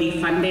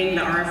feasibility funding.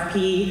 The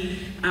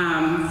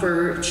RFP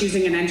for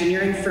choosing an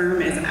engineering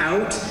firm is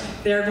out.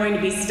 They're going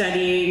to be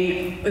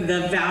studying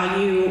the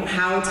value,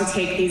 how to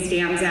take these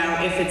dams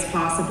out if it's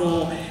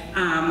possible.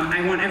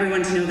 I want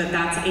everyone to know that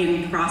that's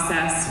in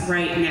process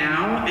right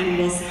now, and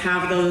we'll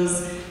have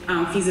those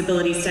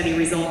feasibility study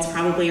results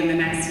probably in the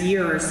next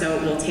year or so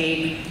it will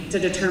take to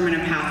determine a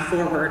path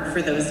forward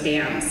for those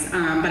dams.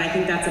 But I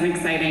think that's an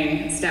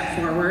exciting step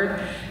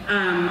forward.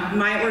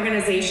 My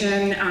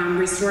organization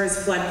restores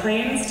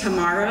floodplains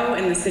tomorrow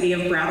in the city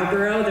of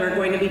Brattleboro. There are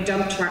going to be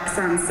dump trucks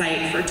on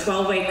site for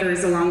 12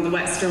 acres along the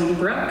Whetstone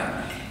Brook.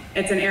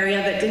 It's an area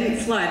that didn't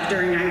flood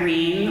during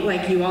Irene,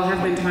 like you all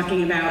have been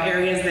talking about,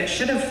 areas that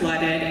should have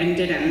flooded and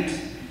didn't.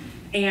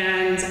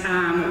 And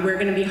we're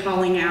gonna be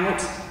hauling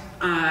out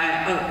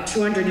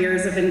 200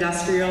 years of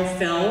industrial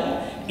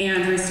fill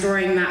and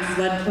restoring that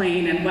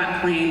floodplain and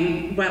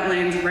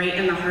wetlands right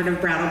in the heart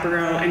of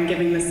Brattleboro and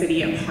giving the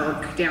city a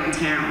park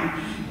downtown.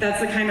 That's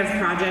the kind of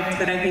project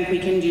that I think we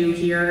can do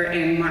here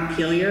in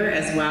Montpelier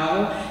as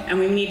well, and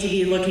we need to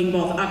be looking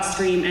both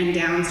upstream and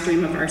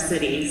downstream of our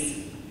cities.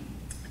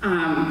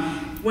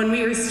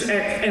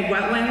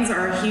 Wetlands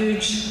are a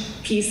huge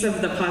piece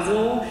of the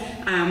puzzle.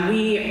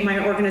 My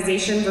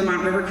organization,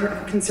 Vermont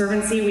River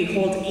Conservancy, we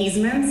hold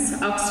easements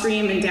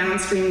upstream and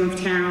downstream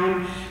of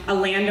town. A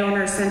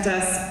landowner sent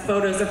us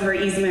photos of her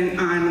easement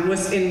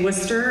in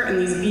Worcester and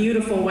these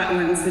beautiful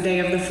wetlands the day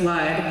of the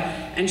flood.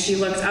 And she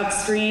looked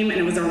upstream and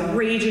it was a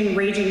raging,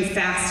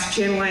 fast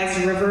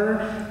channelized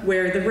river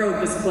where the road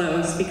was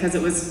closed because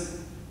it was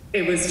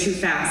too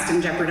fast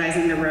and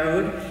jeopardizing the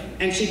road.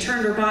 And she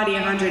turned her body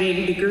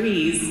 180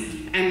 degrees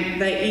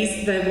and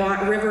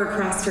the river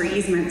across her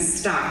easement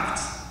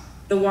stopped.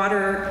 The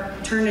water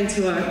turned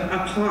into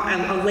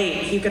a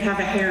lake. You could have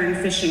a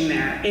heron fishing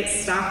there. It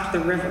stopped the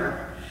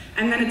river.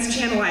 And then it's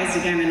channelized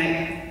again and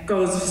it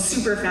goes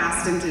super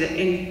fast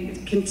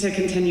to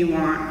continue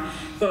on.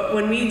 But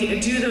when we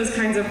do those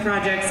kinds of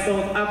projects,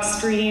 both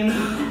upstream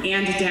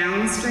and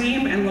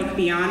downstream, and look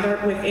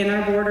within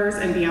our borders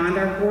and beyond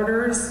our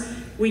borders,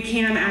 we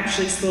can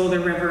actually slow the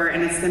river,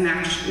 and it's the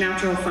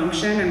natural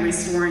function and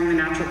restoring the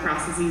natural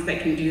processes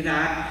that can do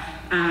that.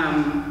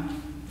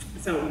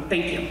 So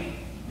thank you.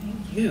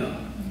 Thank you.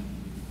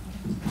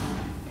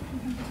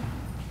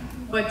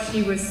 What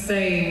she was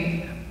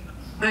saying,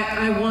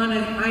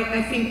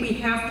 I think we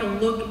have to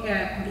look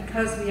at,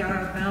 because we are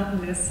a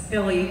mountainous,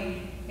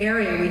 hilly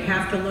area, we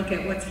have to look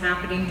at what's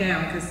happening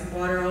down, because the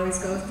water always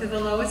goes to the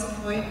lowest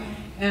point,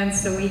 and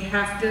so we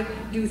have to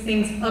do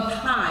things up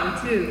high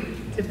too,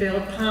 to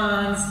build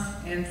ponds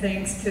and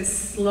things to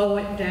slow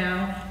it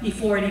down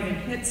before it even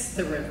hits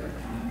the river.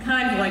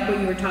 Kind of like what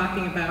you were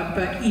talking about,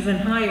 but even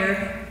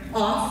higher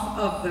off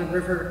of the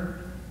river,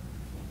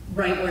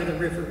 right where the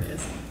river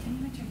is.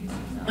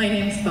 My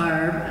name's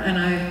Barb, and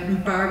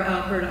I'm Barb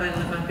Alpert. I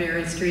live on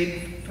Berry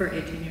Street for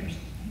 18 years.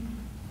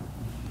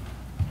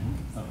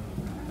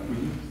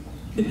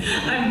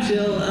 I'm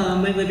Jill.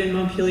 I live in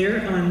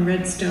Montpelier on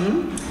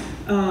Redstone.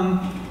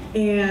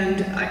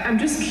 And I'm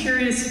just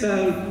curious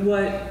about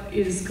what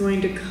is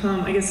going to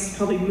come. I guess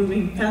probably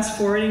moving, fast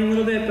forwarding a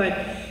little bit,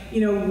 but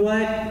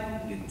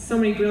so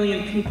many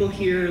brilliant people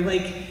here,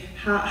 like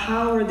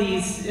how are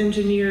these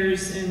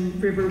engineers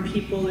and river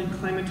people and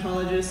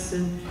climatologists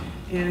and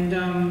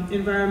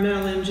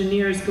environmental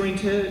engineers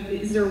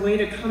is there a way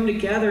to come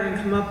together and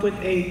come up with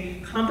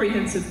a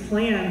comprehensive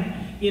plan,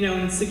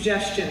 and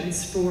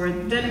suggestions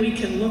then we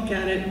can look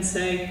at it and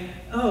say,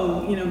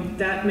 oh,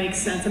 that makes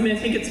sense. I mean, I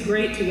think it's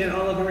great to get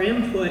all of our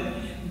input,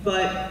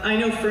 but I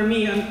know for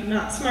me, I'm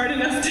not smart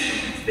enough to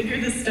figure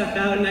this stuff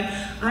out, and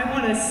I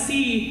want to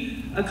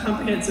see a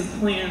comprehensive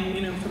plan,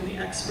 from the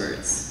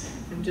experts.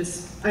 And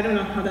I don't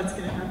know how that's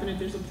going to happen, if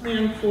there's a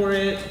plan for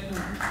it.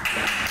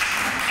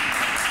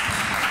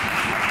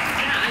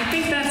 I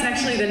think that's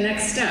actually the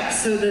next step.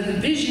 So the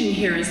vision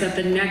here is that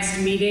the next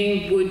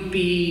meeting would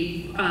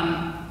be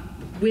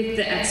with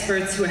the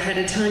experts who ahead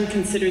of time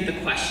considered the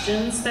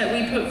questions that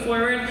we put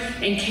forward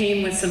and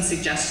came with some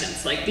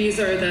suggestions. Like, these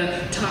are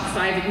the top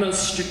 5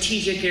 most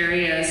strategic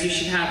areas you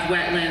should have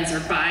wetlands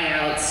or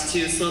buyouts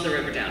to slow the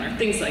river down, or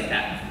things like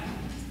that.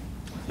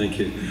 Thank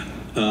you.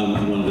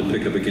 I wanted to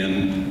pick up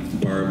again,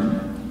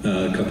 Barb,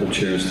 a couple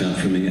chairs down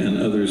from me,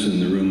 and others in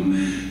the room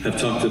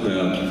have talked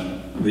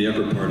about the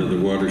upper part of the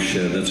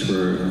watershed. That's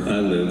where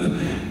I live.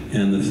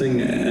 And the thing,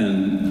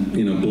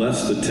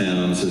 bless the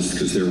towns, is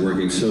because they're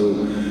working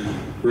so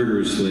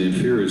rigorously and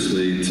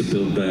furiously to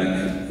build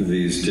back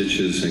these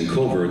ditches and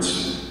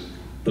culverts,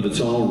 but it's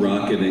all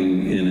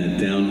rocketing in a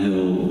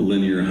downhill,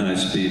 linear,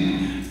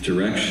 high-speed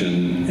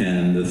direction,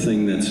 and the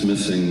thing that's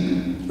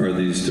missing are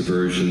these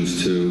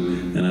diversions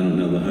to, and I don't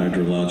know the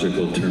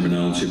hydrological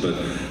terminology, but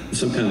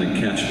some kind of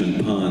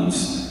catchment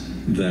ponds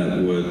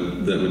that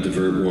would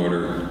divert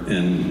water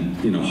and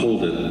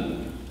hold it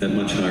at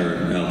much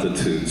higher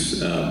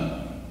altitudes.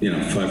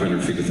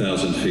 500 feet,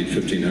 1,000 feet,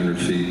 1,500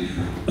 feet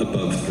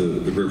above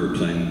the river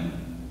plane.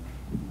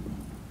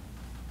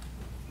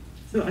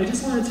 So I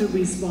just wanted to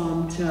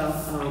respond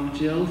to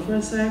Jill for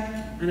a sec,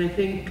 and I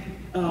think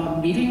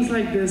meetings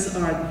like this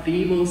are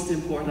the most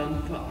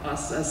important for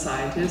us as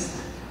scientists,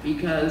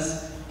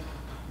 because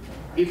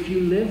if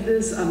you live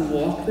this and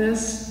walk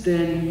this,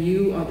 then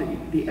you are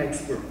the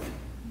expert.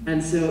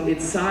 And so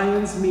it's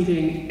science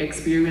meeting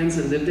experience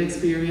and lived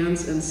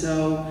experience, and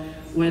so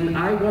when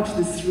I watched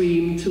the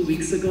stream 2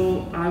 weeks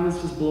ago, I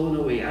was just blown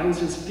away. I was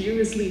just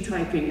furiously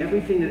typing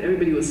everything that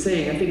everybody was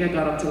saying. I think I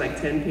got up to like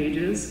 10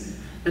 pages.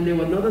 And there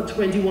were another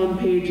 21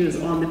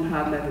 pages on the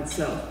Padlet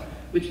itself,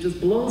 which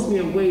just blows me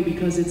away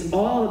because it's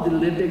all of the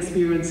lived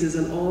experiences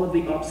and all of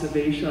the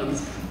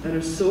observations that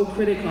are so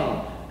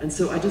critical. And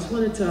so I just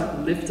wanted to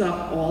lift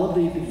up all of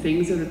the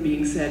things that are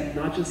being said,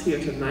 not just here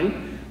tonight,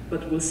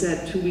 but were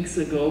said 2 weeks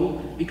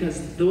ago,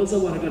 because those are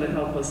what are going to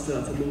help us to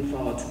move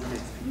forward to the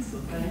next piece. So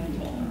thank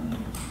you all.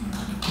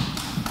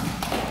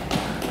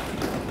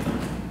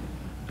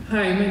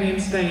 Hi, my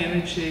name's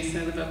Diana Chase.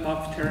 I live up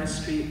off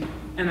Terrace Street.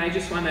 And I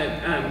just want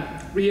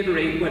to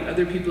reiterate what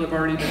other people have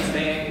already been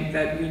saying,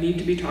 that we need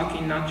to be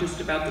talking not just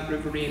about the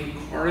Riverine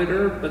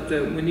corridor, but the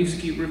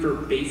Winooski River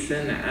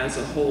Basin as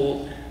a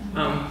whole.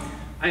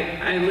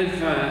 I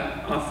live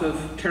off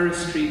of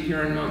Terrace Street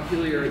here in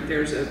Montpelier.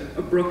 There's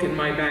a brook in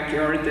my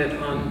backyard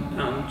that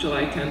on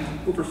July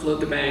 10th overflowed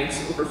the banks,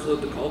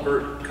 overflowed the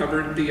culvert,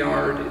 covered the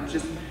yard. It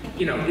just,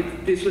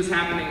 this was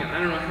happening, I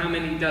don't know how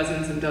many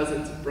dozens and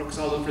dozens of brooks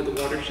all over the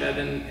watershed,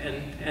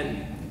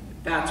 and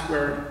that's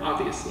where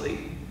obviously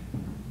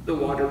the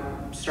water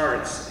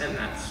starts, and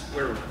that's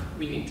where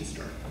we need to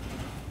start.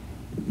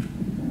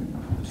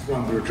 I just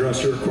wanted to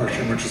address your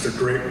question, which is a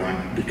great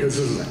one, because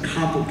this is a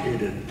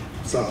complicated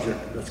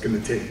subject that's going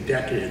to take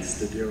decades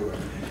to deal with.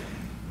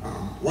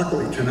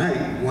 Luckily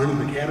tonight, one of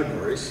the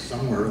categories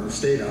somewhere in the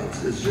State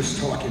House is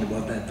just talking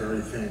about that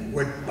very thing.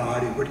 What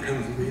body, what kind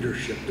of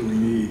leadership do we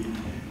need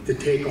to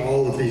take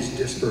all of these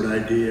disparate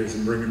ideas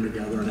and bring them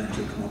together and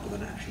actually come up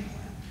with an action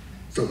plan?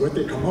 So what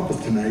they come up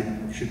with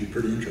tonight should be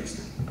pretty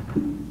interesting.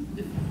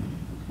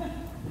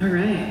 All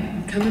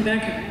right, coming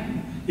back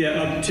around.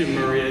 Yeah, I'm Tim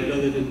Murray. I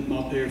lived in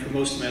Montpelier for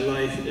most of my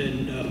life,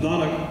 and a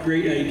lot of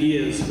great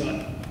ideas,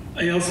 but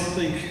I also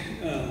think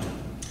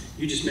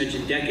you just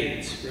mentioned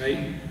decades,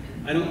 right?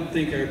 I don't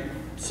think our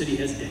city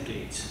has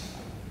decades.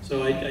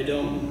 So I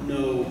don't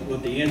know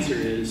what the answer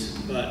is,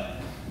 but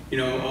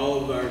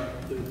all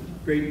of the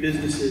great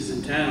businesses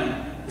in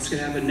town, it's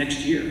gonna happen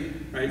next year,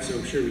 right?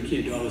 So sure, we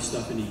can't do all this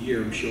stuff in a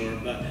year, I'm sure,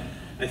 but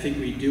I think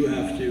we do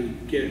have to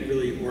get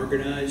really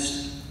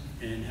organized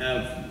and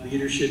have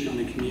leadership in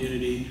the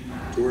community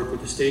to work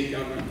with the state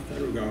government, the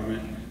federal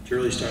government, to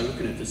really start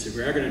looking at this. If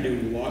we are gonna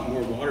do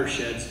more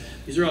watersheds,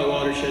 these are all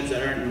watersheds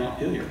that aren't in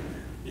Montpelier.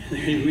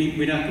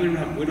 we don't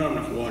have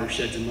enough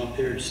watersheds in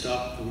Montpelier to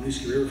stop the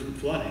Winooski River from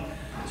flooding.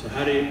 So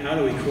how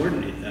do we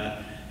coordinate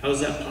that? How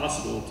is that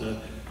possible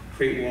to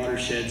create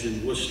watersheds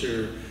in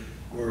Worcester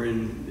or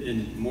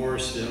in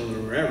Morrisville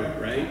or wherever,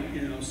 right?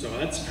 So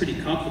that's pretty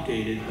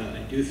complicated, but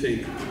I do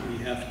think we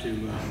have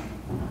to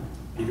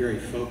be very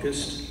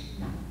focused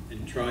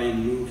and try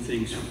and move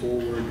things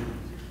forward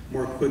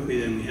more quickly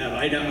than we have.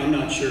 I'm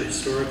not sure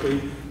historically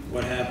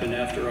what happened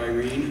after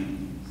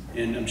Irene,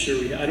 and I'm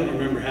sure I don't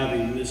remember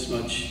having this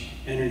much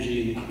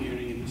energy in the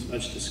community and this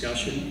much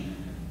discussion,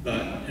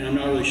 and I'm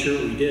not really sure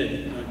what we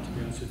did, to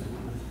be honest with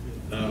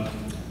you,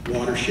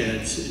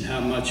 watersheds and how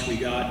much we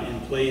got in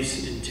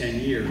place in 10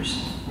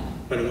 years,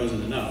 but it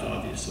wasn't enough,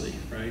 obviously,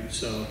 right?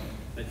 So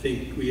I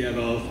think I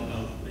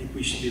think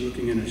we should be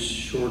looking in a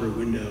shorter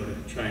window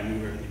to try and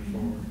move everything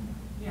forward.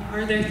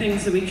 Are there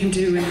things that we can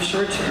do in the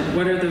short term?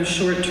 What are those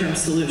short-term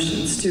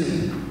solutions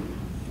too?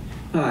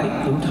 Hi,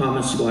 I'm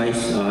Thomas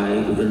Weiss. I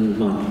live in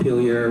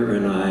Montpelier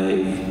and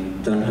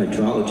I've done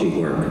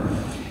hydrology work.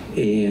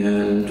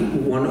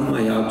 And one of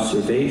my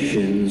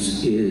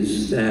observations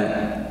is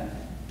that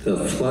the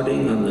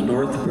flooding on the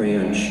North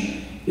Branch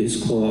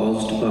is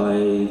caused by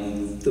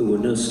the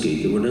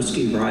Winooski. The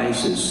Winooski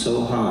rises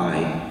so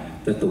high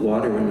that the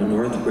water in the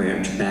North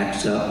Branch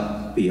backs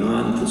up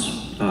beyond the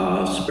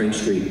Spring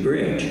Street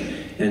Bridge.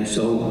 And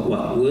so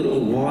what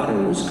little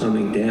water is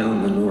coming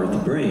down the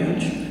North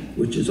Branch,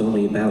 which is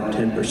only about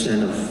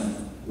 10%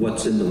 of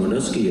what's in the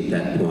Winooski at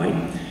that point,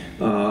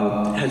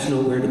 has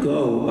nowhere to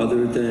go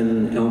other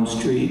than Elm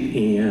Street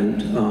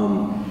and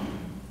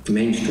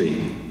Main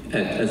Street,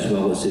 as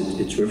well as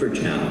its river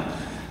channel.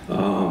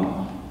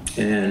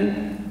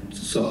 And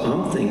so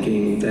I'm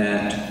thinking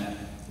that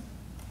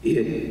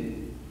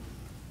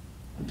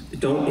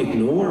don't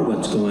ignore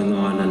what's going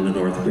on in the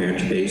North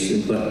Branch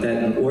Basin, but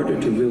that in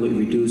order to really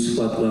reduce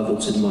flood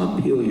levels in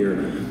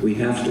Montpelier, we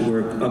have to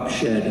work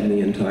upshed in the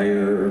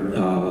entire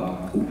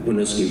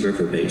Winooski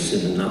River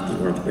Basin and not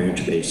the North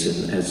Branch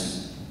Basin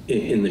as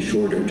in the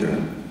shorter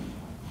term.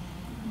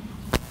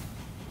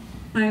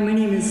 Hi, my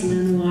name is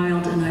Lynn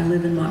Wild, and I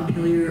live in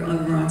Montpelier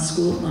over on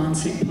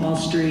St. Paul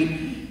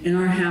Street. And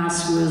our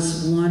house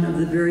was one of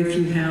the very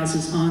few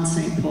houses on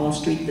St. Paul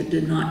Street that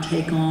did not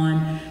take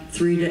on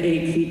 3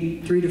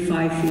 to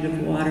 5 feet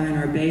of water in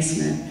our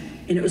basement.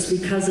 And it was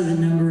because of a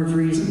number of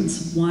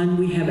reasons. One,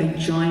 we have a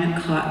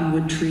giant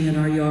cottonwood tree in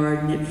our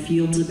yard, and it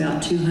fields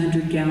about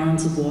 200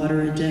 gallons of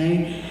water a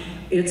day.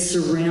 It's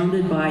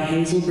surrounded by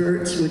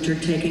hazelberts, which are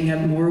taking up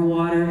more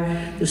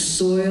water. The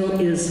soil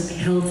is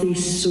healthy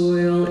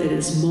soil. It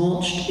is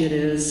mulched. It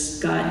has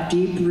got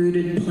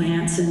deep-rooted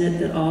plants in it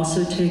that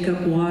also take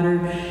up water.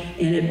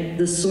 And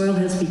the soil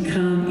has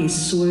become a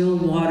soil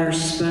water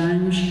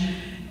sponge.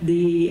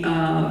 The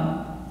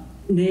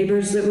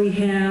neighbors that we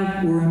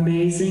have were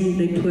amazing.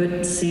 They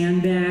put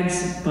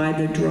sandbags by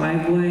the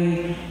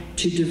driveway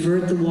to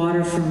divert the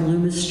water from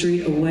Loomis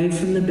Street away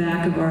from the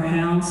back of our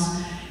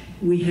house.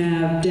 We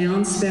have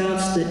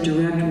downspouts that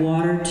direct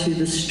water to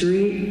the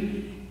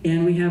street,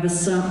 and we have a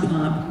sump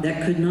pump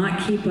that could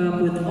not keep up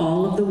with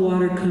all of the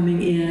water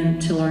coming in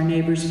till our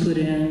neighbors put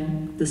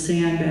in the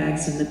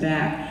sandbags in the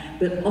back.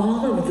 But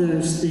all of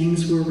those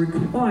things were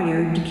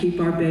required to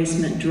keep our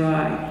basement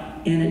dry,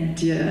 and it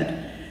did.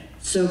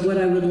 So what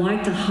I would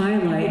like to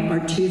highlight are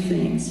two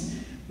things.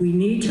 We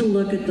need to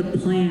look at the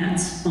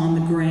plants on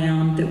the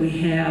ground that we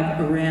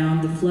have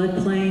around the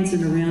floodplains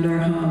and around our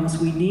homes.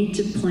 We need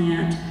to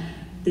plant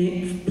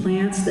the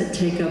plants that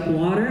take up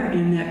water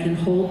and that can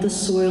hold the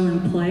soil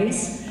in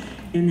place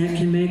and that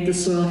can make the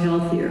soil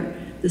healthier.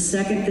 The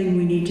second thing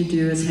we need to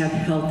do is have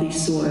healthy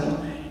soil.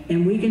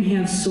 And we can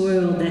have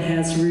soil that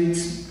has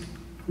roots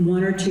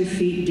 1 or 2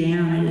 feet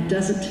down, and it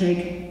doesn't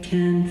take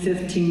 10,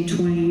 15,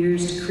 20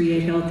 years to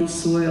create healthy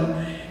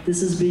soil.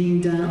 This is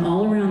being done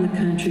all around the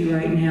country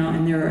right now,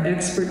 and there are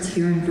experts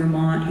here in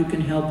Vermont who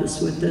can help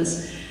us with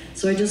this.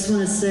 So I just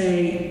want to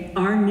say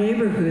our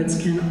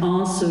neighborhoods can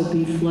also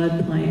be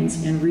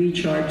floodplains and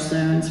recharge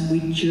zones.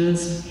 We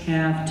just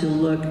have to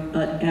look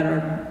at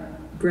our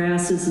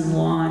grasses and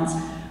lawns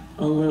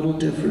a little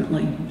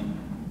differently.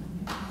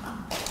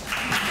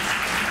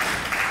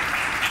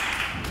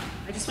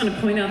 I just want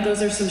to point out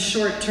those are some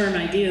short-term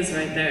ideas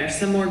right there.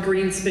 Some more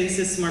green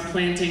spaces, some more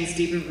plantings,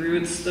 deeper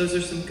roots. Those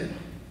are some good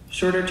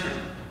shorter term.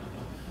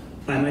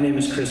 Hi, my name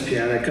is Chris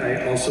Piatek.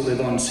 I also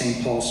live on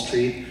St. Paul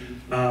Street.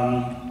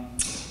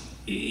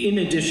 In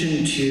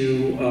addition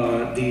to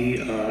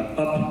the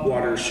up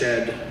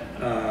watershed,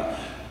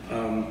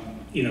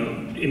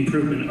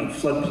 improvement of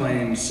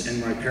floodplains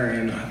and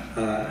riparian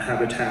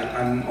habitat,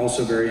 I'm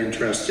also very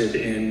interested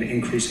in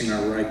increasing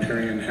our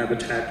riparian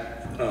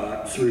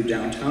habitat through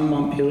downtown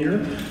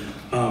Montpelier.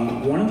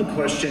 One of the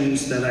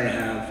questions that I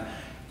have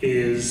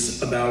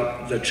is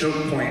about the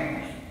choke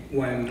point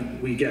when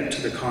we get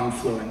to the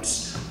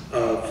confluence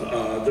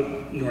of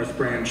the North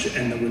Branch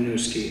and the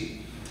Winooski.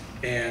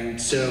 And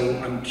so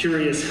I'm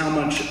curious how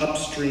much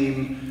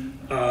upstream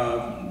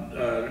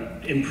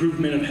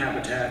improvement of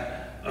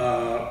habitat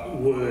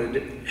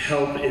would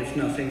help if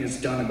nothing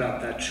is done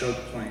about that choke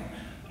point.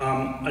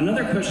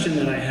 Another question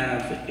that I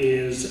have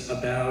is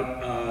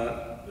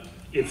about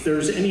if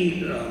there's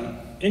any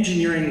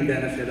engineering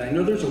benefit. I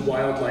know there's a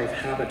wildlife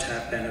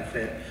habitat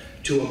benefit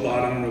to a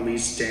bottom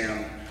release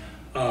dam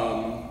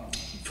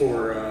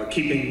for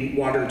keeping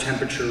water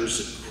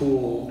temperatures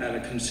cool at a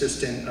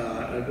consistent,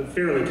 a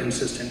fairly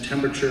consistent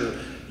temperature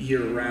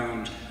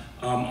year-round.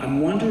 I'm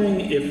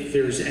wondering if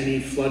there's any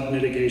flood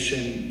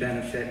mitigation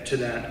benefit to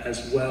that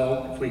as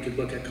well. If we could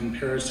look at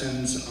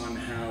comparisons on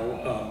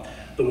how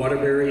the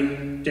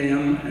Waterbury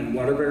Dam and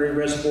Waterbury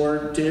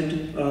Reservoir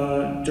did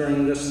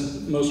during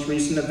this most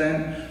recent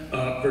event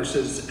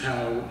versus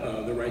how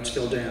the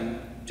Wrightsville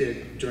Dam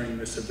did during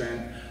this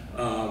event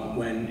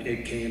when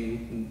it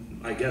came,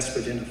 I guess,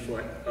 within a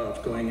foot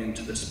of going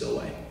into the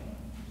spillway.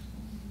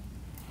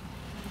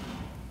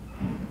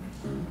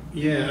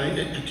 Yeah,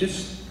 I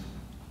just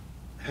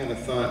had a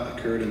thought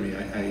occur to me.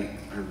 I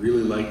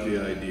really like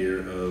the idea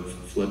of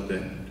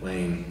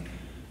floodplain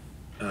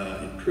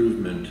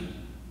improvement,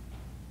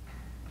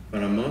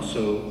 but I'm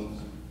also,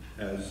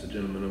 as the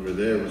gentleman over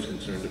there was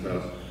concerned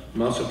about,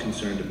 I'm also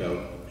concerned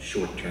about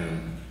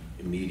short-term,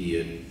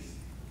 immediate.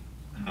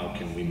 How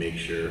can we make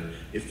sure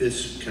if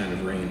this kind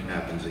of rain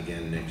happens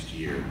again next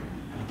year?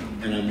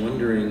 And I'm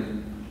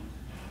wondering,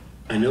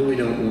 I know we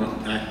don't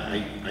want,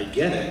 I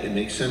get it. It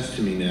makes sense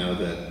to me now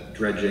that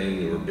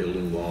dredging or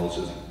building walls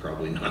is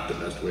probably not the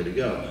best way to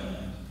go.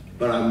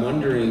 But I'm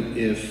wondering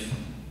if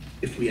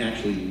we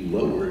actually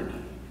lowered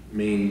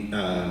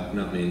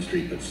not Main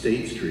Street, but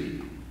State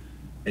Street,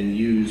 and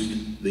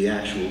used the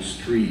actual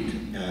street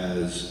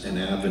as an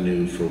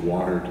avenue for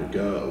water to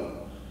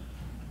go,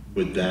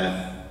 would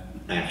that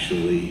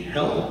actually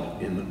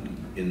help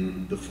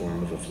in the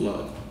form of a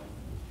flood?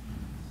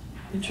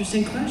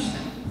 Interesting question.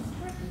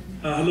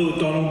 Hello,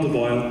 Donald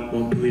DeVoyle,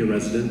 Montpelier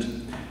resident.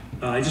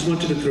 I just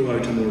wanted to throw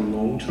out a more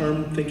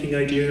long-term thinking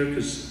idea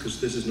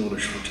because this is not a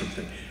short-term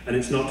thing. And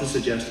it's not to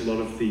suggest a lot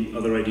of the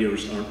other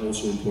ideas aren't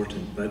also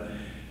important, but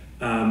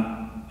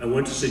I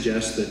want to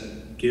suggest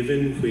that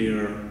given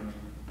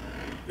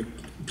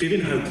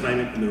how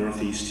climate in the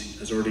Northeast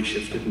has already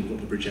shifted and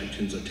what the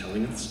projections are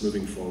telling us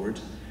moving forward,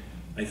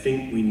 I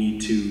think we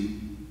need to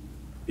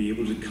be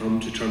able to come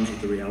to terms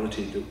with the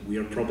reality that we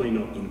are probably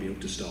not going to be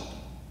able to stop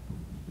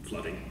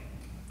flooding,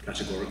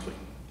 categorically.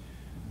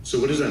 So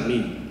what does that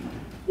mean?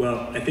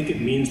 Well, I think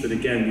it means that,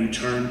 again, we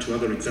turn to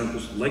other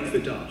examples like the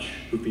Dutch,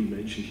 who've been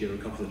mentioned here a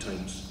couple of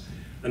times.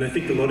 And I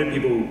think a lot of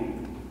people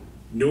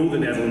know the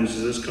Netherlands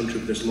as this country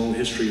with this long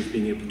history of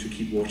being able to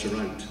keep water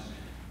out.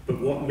 But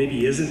what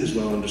maybe isn't as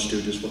well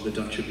understood is what the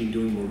Dutch have been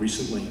doing more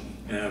recently.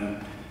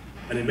 And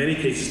in many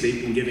cases,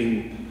 they've been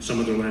giving some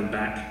of their land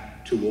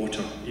back to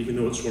water, even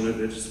though it's one of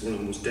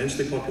the most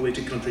densely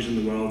populated countries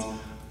in the world,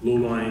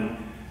 low-lying.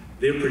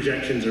 Their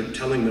projections are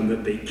telling them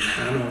that they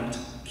cannot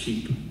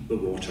keep the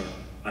water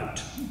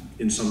out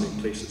in some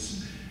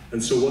places.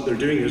 And so what they're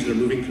doing is they're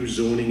moving through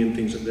zoning and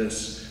things like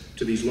this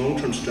to these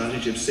long-term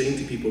strategies of saying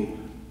to people,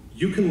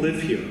 you can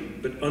live here,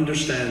 but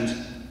understand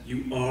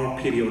you are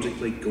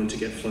periodically going to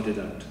get flooded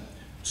out.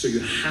 So you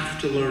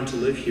have to learn to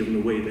live here in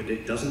a way that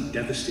it doesn't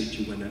devastate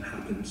you when it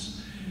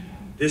happens.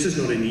 This is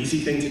not an easy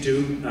thing to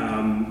do.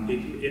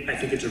 I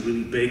think it's a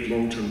really big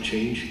long-term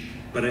change,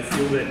 but I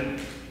feel that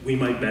we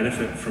might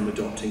benefit from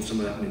adopting some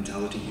of that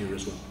mentality here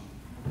as well.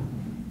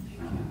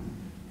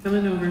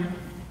 Coming over.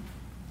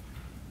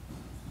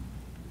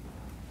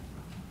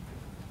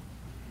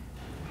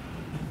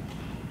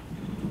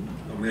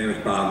 My name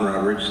is Bob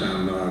Roberts.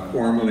 I'm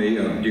formerly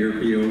of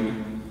Deerfield.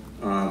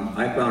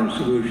 I found a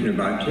solution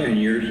about 10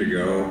 years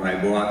ago. I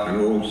bought an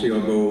old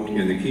sailboat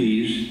in the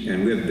Keys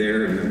and lived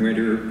there in the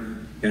winter,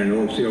 and an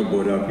old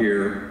sailboat up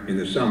here in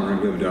the summer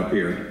and lived up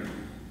here.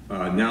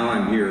 Now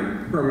I'm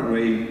here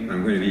permanently.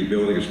 I'm going to be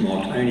building a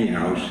small tiny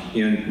house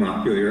in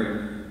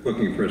Montpelier,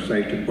 looking for a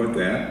site to put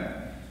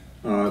that.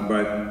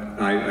 But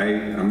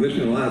I'm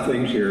listening to a lot of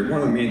things here.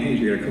 One of the main things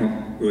you got to come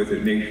up with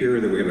is make sure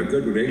that we have a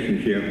good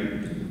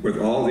relationship with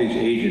all these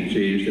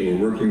agencies that we're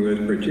working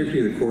with,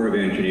 particularly the Corps of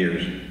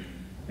Engineers.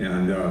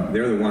 And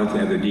they're the ones that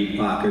have the deep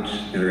pockets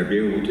and are going to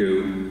be able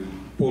to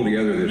pull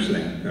together this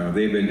thing.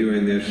 They've been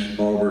doing this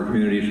all over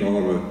communities, all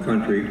over the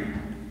country,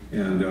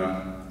 and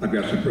I've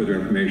got some further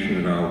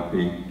information that I'll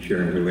be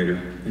sharing with you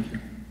later. Thank you.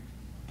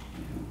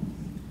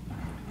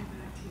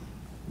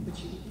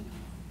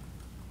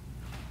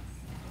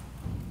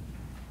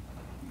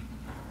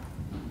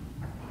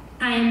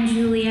 Hi, I'm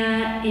Julia,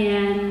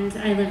 and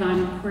I live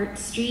on Court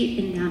Street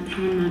in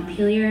downtown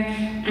Montpelier,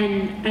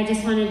 and I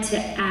just wanted to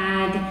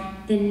add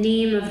the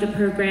name of the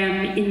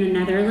program in the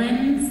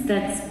Netherlands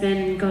that's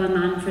been going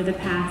on for the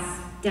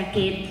past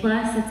decade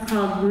plus. It's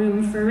called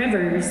Room for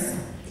Rivers.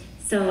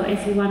 So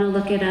if you want to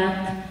look it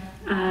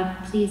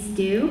up, please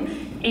do.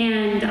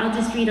 And I'll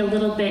just read a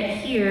little bit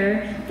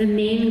here. The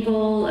main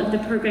goal of the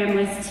program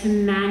was to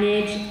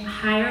manage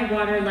higher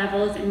water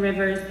levels in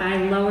rivers by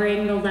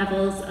lowering the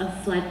levels of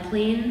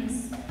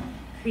floodplains,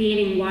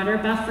 creating water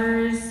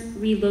buffers,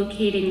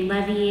 relocating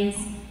levees,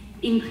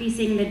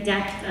 increasing the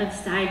depth of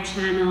side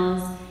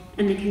channels,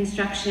 and the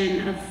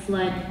construction of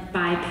flood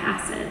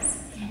bypasses.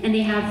 And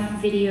they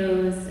have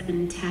videos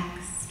and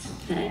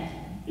text that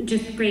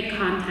just great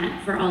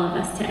content for all of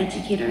us to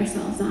educate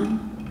ourselves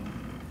on.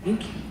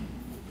 Thank you.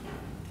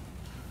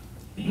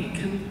 Hey,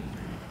 come.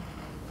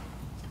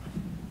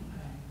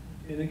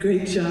 Did a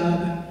great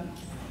job.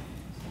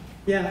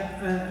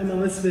 Yeah, I'm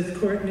Elizabeth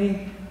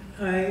Courtney.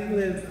 I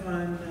live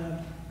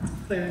on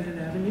Clarendon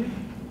Avenue,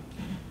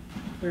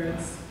 where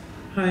it's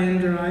high and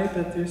dry,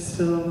 but there's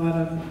still a lot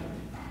of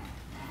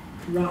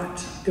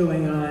rot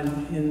going on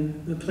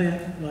in the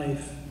plant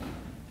life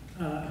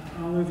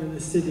all over the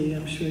city.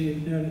 I'm sure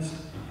you've noticed.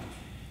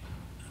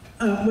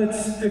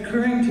 What's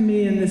occurring to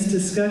me in this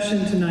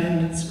discussion tonight,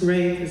 and it's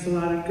great, there's a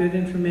lot of good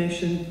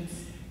information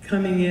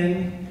coming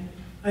in.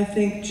 I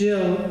think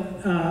Jill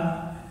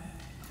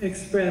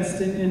expressed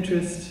an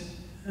interest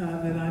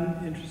that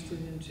I'm interested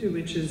in too,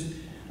 which is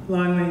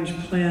long-range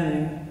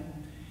planning.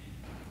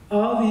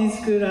 All these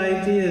good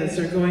ideas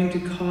are going to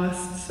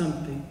cost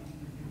something.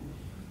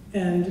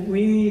 And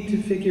we need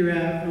to figure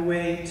out a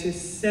way to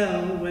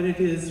sell what it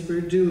is we're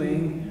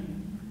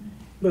doing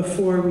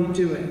before we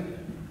do it,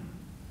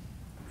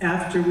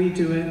 after we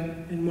do it,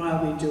 and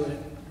while we do it.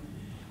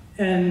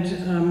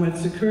 And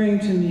what's occurring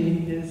to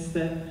me is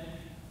that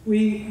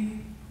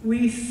we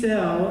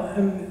sell,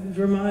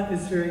 Vermont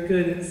is very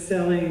good at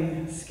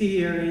selling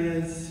ski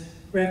areas,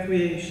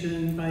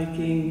 recreation,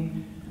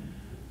 biking,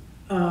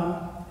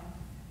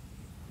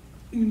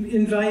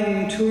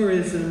 inviting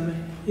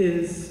tourism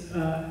is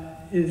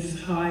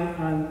high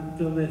on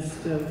the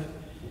list of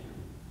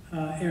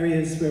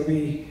areas where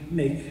we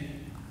make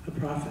a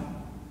profit.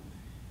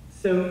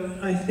 So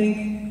I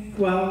think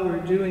while we're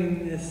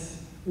doing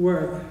this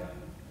work,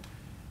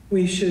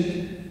 we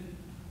should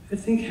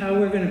think how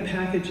we're going to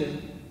package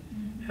it.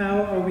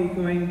 How are we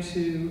going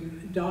to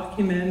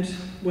document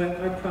what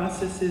our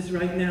process is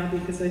right now?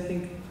 Because I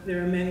think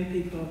there are many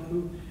people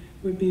who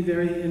would be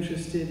very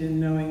interested in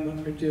knowing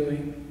what we're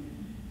doing.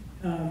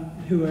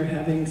 Who are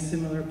having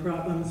similar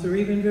problems or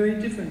even very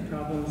different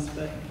problems,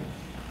 but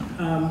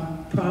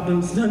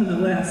problems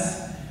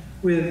nonetheless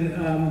with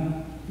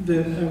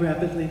a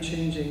rapidly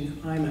changing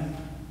climate.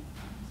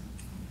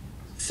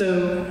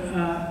 So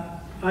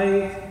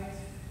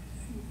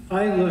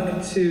I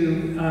look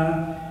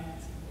to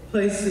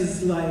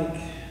places like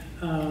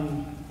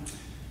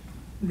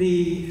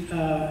the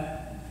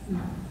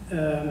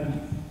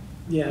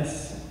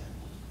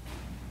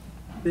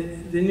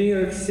New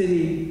York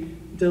City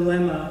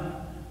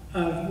dilemma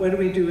of what do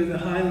we do with the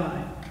High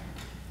Line?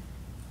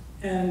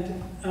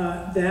 And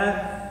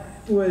that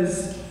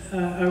was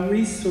a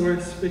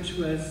resource which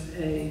was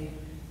a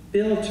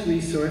built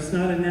resource,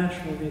 not a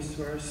natural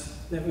resource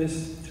that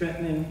was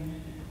threatening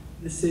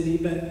the city.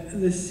 But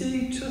the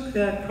city took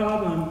that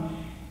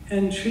problem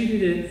and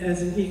treated it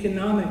as an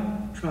economic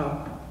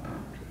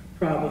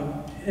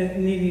problem,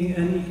 needing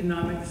an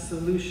economic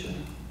solution.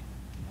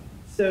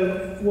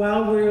 So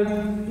while we're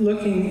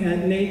looking at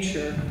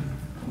nature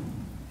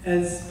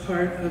as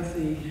part of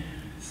the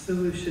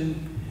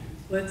solution,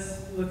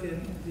 let's look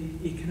at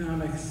the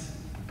economics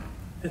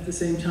at the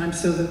same time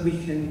so that we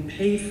can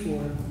pay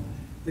for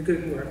the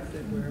good work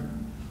that we're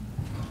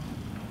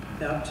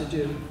about to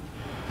do.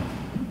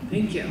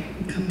 Thank you.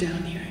 Come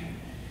down here.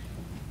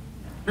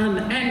 And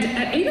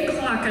at 8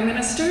 o'clock, I'm going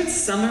to start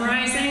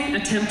summarizing,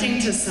 attempting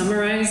to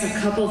summarize a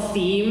couple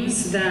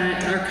themes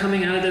that are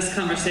coming out of this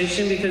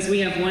conversation, because we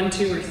have 1,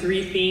 2, or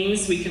 3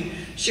 themes we can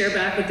share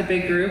back with the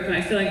big group, and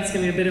I feel like it's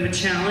going to be a bit of a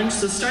challenge.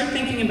 So start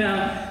thinking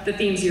about the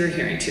themes you're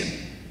hearing too.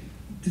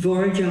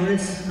 Devorah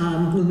Jonas,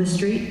 Loomis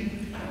Street,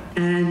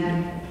 and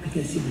I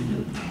can see my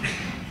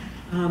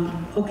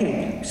notes.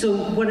 Okay, so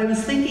what I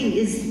was thinking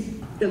is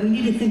that we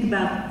need to think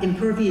about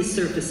impervious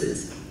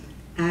surfaces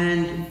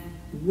and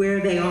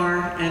where they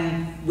are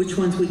and which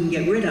ones we can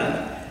get rid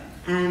of,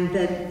 and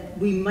that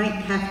we might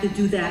have to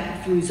do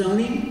that through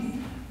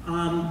zoning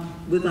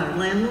with our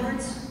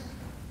landlords,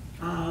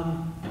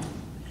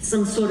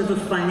 some sort of a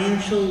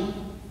financial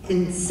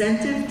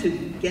incentive to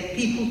get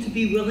people to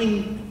be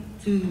willing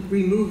to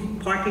remove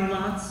parking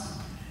lots,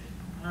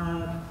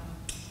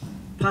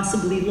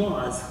 possibly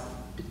laws,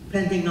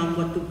 depending on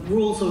what the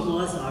rules or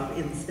laws are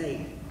in the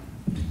state.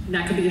 And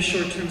that could be a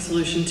short-term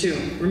solution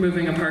too,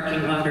 removing a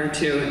parking lot or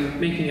two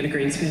and making it a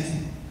green space.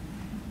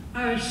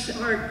 Our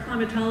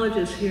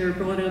climatologist here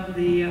brought up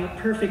the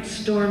perfect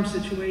storm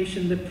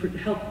situation that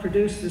helped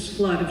produce this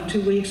flood of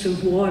 2 weeks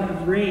of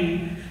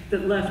rain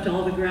that left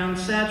all the ground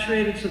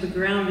saturated, so the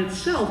ground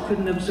itself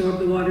couldn't absorb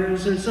the water.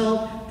 As a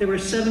result, there were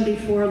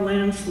 74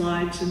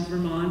 landslides in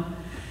Vermont.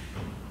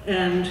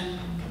 And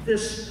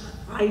this,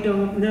 I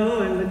don't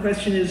know, and the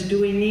question is, do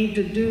we need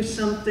to do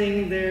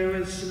something? There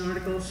was an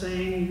article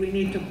saying we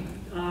need to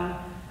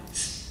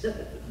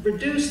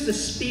reduce the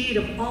speed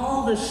of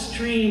all the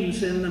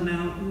streams in the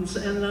mountains,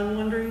 and I'm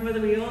wondering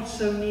whether we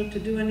also need to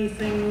do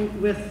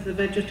anything with the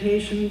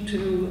vegetation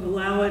to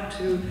allow it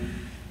to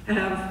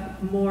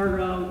have more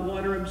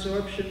water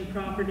absorption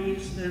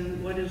properties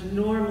than what is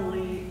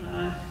normally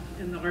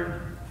in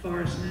our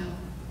forest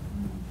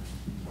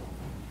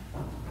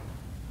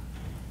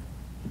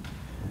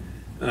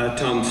now.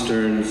 Tom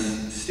Stearns,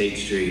 State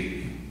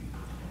Street.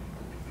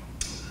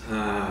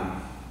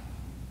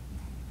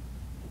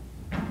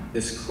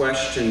 This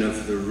question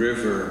of the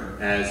river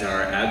as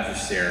our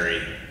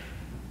adversary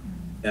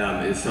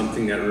is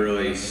something that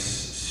really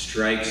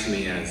strikes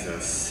me as a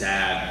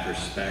sad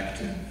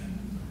perspective.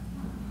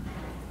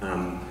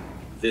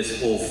 This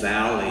whole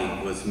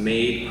valley was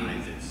made by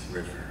this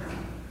river.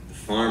 The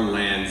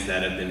farmlands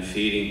that have been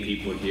feeding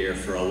people here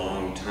for a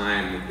long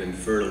time have been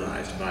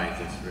fertilized by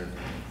this river.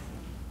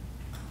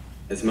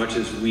 As much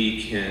as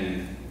we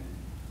can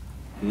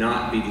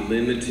not be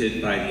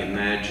limited by the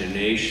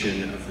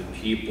imagination of the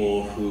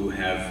people who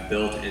have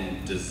built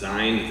and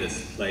designed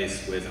this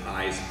place with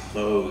eyes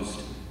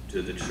closed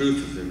to the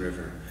truth of the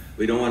river,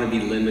 we don't want to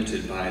be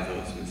limited by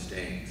those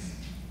mistakes.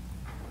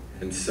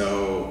 And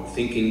so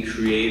thinking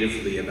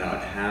creatively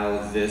about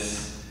how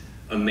this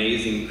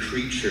amazing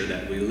creature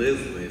that we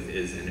live with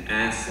is an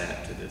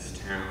asset to this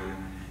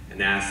town,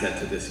 an asset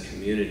to this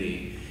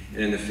community,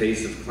 and in the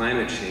face of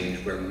climate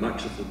change, where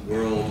much of the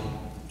world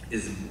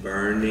is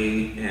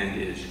burning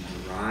and is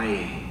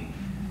drying,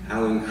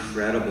 how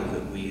incredible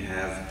that we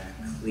have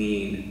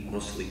clean,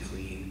 mostly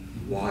clean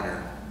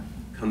water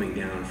coming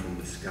down from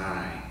the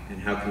sky, and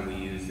how can we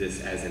use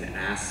this as an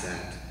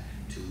asset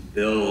to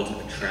build,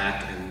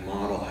 attract, and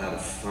model how to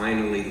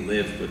finally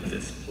live with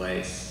this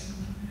place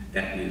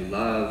that we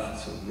love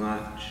so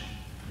much.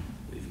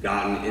 We've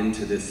gotten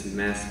into this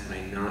mess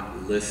by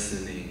not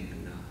listening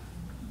enough.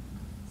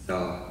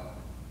 So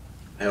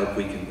I hope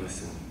we can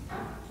listen.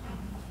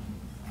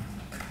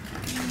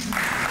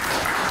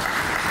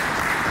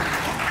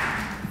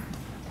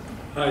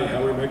 Hi,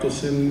 Howard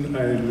Michelson.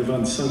 I live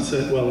on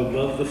Sunset, well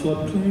above the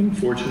floodplain,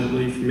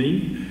 fortunately for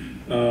me.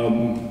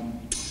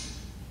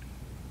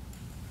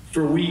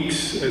 For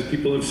weeks, as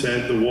people have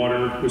said, the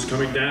water was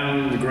coming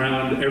down, the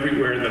ground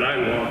everywhere that I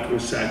walked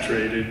was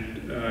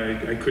saturated.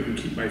 I couldn't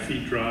keep my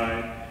feet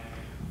dry.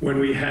 When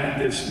we had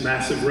this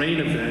massive rain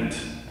event,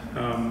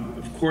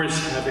 of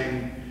course,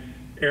 having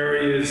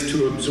areas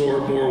to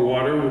absorb more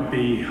water would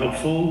be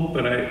helpful,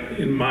 but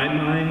in my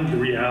mind, the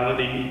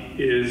reality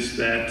is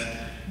that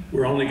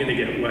we're only going to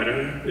get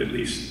wetter, at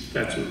least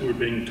that's what we're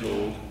being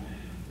told.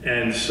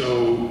 And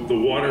so the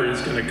water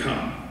is going to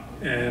come.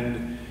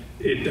 And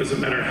it doesn't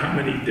matter how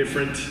many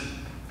different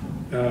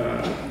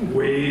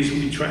ways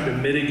we try to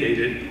mitigate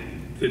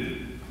it, that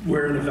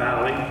we're in a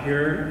valley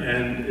here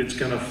and it's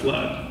going to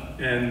flood.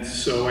 And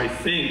so I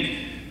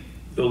think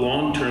the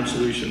long-term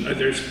solution,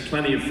 there's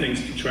plenty of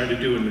things to try to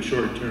do in the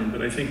short term,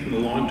 but I think the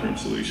long-term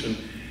solution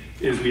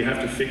is we have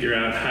to figure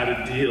out how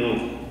to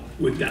deal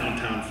with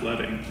downtown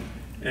flooding.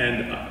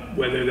 And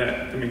whether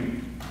that, I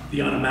mean,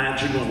 the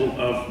unimaginable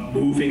of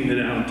moving the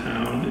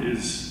downtown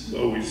is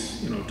always,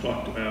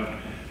 talked about.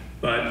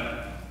 But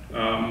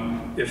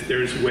if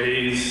there's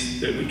ways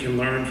that we can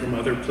learn from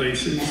other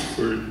places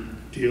for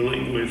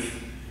dealing with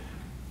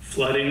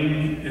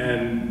flooding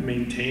and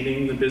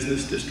maintaining the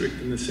business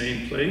district in the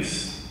same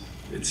place,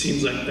 it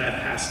seems like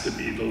that has to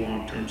be the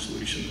long-term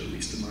solution, at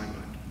least in my mind.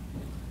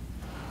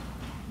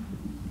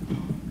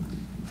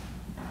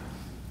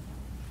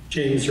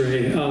 James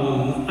Ray.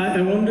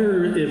 I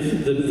wonder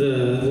if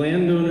the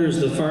landowners,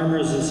 the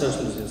farmers,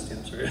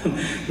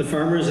 the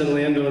farmers and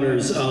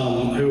landowners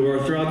who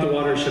are throughout the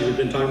watershed, we've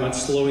been talking about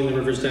slowing the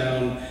rivers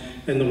down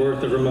and the work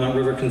the Vermont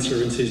River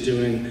Conservancy is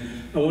doing.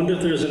 I wonder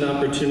if there's an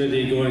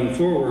opportunity going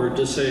forward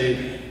to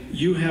say,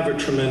 you have a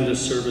tremendous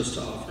service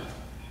to offer,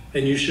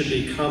 and you should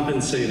be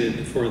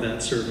compensated for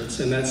that service.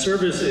 And that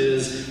service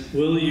is,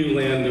 will you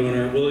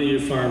landowner, will you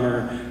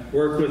farmer,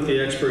 work with the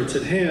experts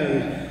at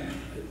hand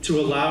to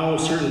allow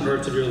certain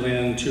parts of your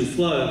land to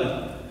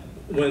flood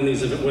when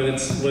nature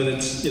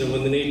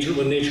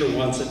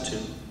wants it to.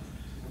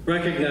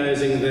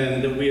 Recognizing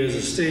then that we as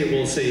a state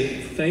will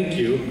say thank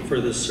you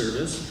for this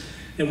service,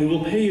 and we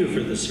will pay you for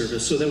this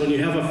service, so that when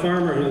you have a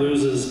farmer who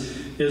loses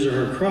his or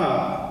her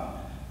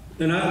crop,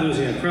 they're not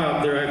losing a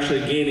crop, they're actually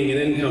gaining an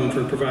income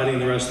for providing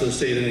the rest of the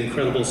state an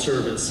incredible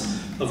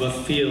service of a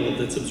field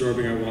that's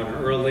absorbing our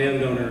water, or a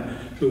landowner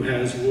who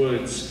has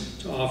woods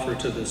to offer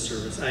to this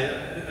service.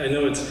 I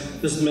know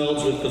this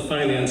melds with the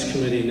finance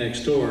committee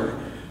next door,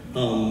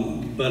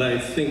 but I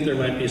think there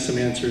might be some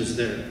answers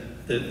there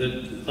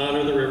that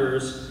honor the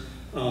rivers,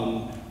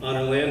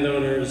 honor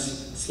landowners,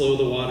 slow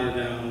the water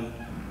down,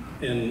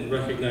 and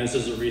recognize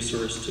as a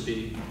resource to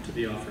be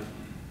offered.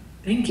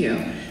 Thank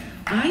you.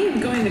 I am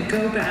going to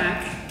go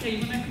back. Okay,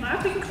 you want to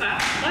clap? You can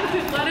clap.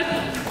 A lot of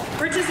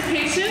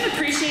participation.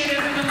 Appreciate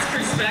everyone's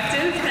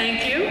perspective.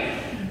 Thank you.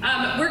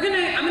 I'm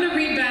going to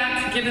read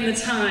back, given the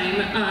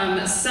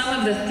time, some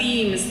of the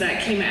themes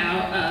that came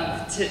out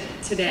of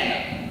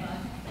today.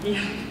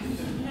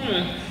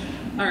 Yeah.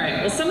 All right.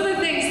 Well, some of the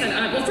things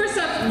that, well, first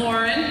up,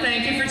 Lauren,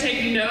 thank you for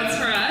taking notes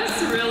for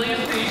us. Really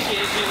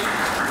appreciate you.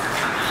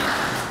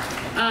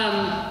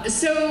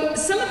 So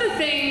some of the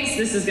things,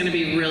 this is going to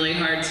be really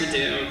hard to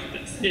do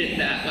it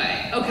that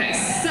way. Okay.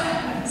 So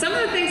some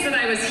of the things that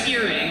I was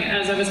hearing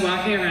as I was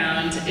walking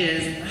around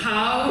is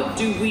how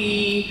do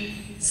we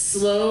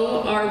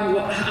slow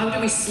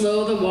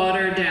the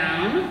water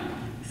down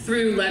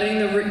through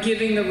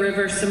giving the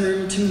river some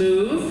room to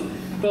move,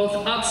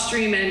 both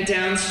upstream and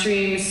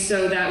downstream,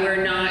 so that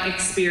we're not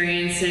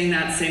experiencing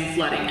that same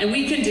flooding. And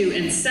we can do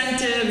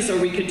incentives, or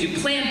we could do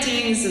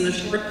plantings in the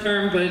short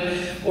term,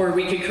 or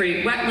we could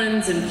create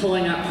wetlands and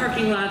pulling up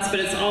parking lots,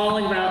 but it's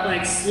all about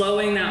like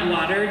slowing that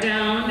water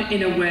down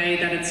in a way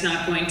that it's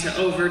not going to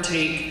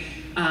overtake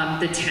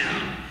the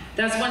town.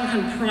 That's one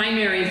kind of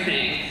primary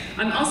thing.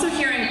 I'm also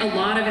hearing a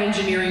lot of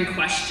engineering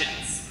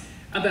questions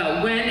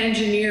about when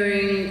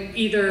engineering,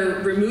 either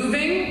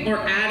removing or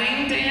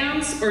adding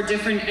dams or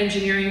different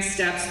engineering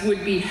steps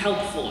would be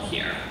helpful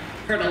here.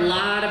 Heard a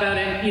lot about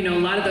it, a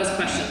lot of those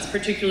questions,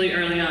 particularly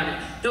early on.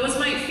 Those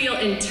might feel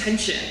in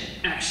tension,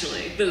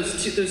 actually,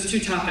 those two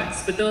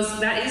topics, but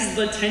that is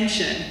the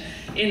tension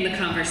in the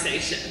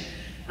conversation.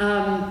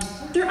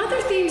 There are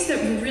other themes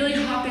that were really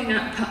popping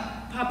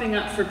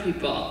up for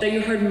people that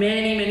you heard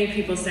many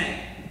people saying.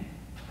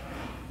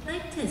 I'd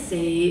like to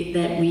say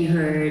that we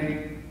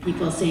heard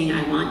people saying,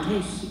 I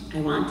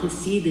want to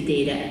see the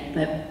data,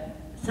 but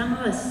some of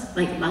us,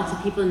 like lots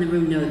of people in the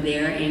room, know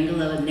their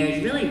angle, and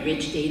there's really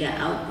rich data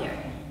out there.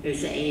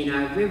 There's the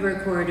A&R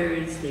river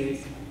corridors,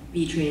 there's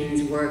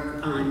VTran's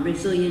work on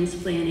resilience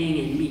planning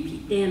and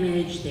repeat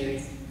damage,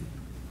 there's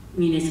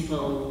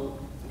municipal,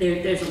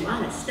 there's a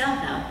lot of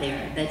stuff out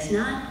there that's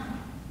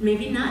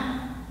maybe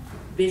not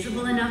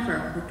visible enough or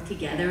hooked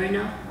together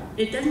enough.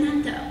 It doesn't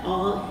have to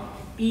all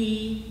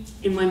be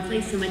in one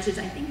place so much as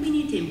I think we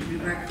need to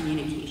improve our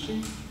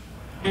communication.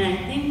 And I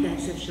think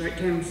that's a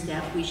short-term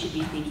step. We should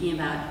be thinking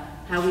about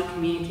how we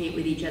communicate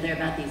with each other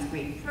about these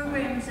great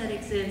programs that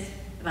exist,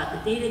 about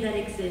the data that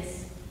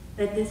exists,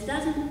 that this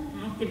doesn't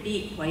have to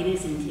be quite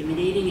as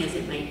intimidating as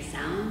it might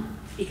sound,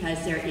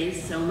 because there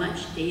is so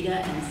much data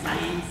and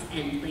science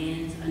and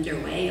plans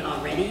underway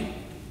already.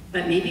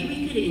 But maybe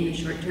we could, in the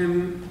short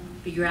term,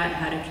 figure out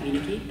how to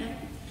communicate that.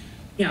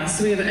 Yeah,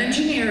 so we have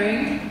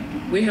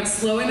engineering, we have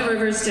slowing the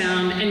rivers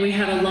down, and we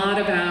had a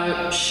lot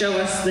about show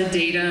us the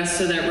data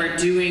so that we're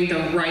doing the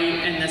right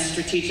and the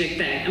strategic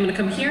thing. I'm gonna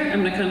come here,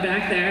 I'm gonna come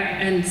back there,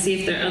 and see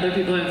if there are other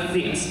people who have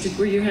themes.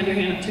 Were you had your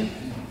hand up too?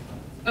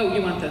 Oh,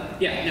 you want the,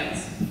 yeah,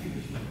 notes.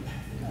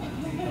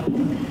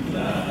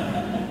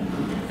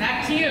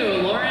 Thank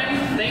you, Lauren.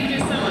 Thank you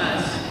so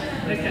much.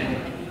 Okay.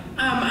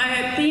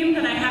 A theme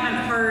that I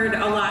haven't heard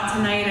a lot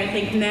tonight, I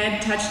think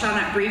Ned touched on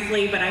it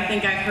briefly, but I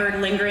think I've heard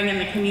lingering in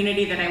the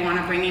community that I want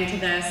to bring into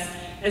this,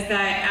 is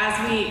that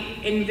as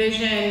we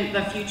envision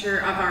the future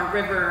of our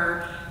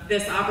river,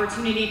 this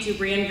opportunity to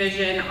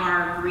re-envision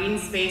our green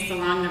space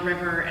along the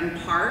river and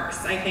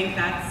parks, I think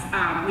that's,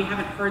 we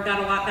haven't heard that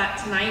a lot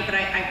tonight, but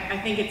I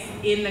think it's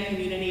in the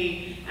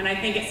community, and I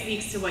think it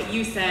speaks to what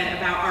you said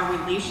about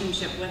our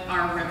relationship with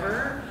our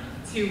river,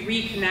 to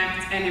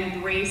reconnect and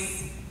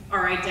embrace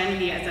our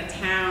identity as a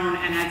town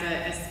and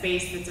as a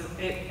space that's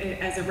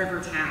as a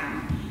river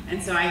town.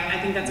 And so I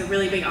think that's a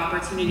really big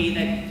opportunity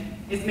that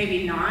is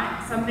maybe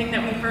not something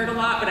that we've heard a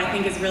lot, but I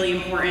think is really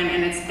important,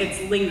 and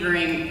it's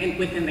lingering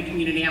within the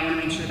community. I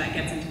want to make sure that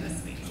gets into this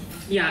space.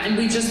 Yeah, and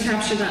we just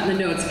captured that in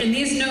the notes. And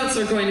these notes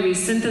are going to be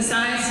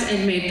synthesized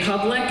and made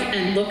public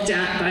and looked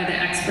at by the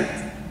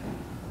experts.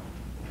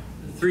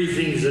 The three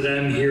things that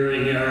I'm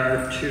hearing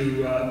are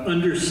to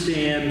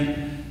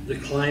understand the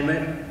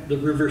climate, the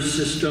river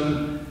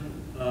system,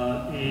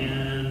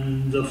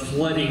 and the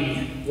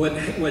flooding, what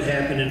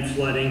happened in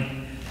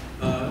flooding.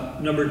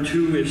 Number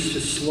two is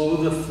to slow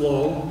the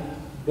flow,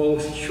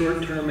 both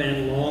short-term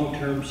and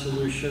long-term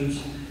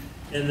solutions,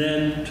 and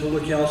then to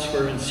look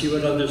elsewhere and see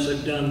what others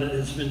have done that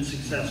has been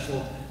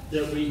successful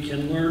that we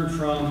can learn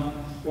from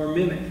or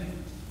mimic.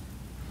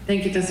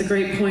 Thank you. That's a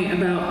great point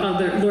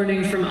about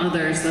learning from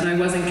others that I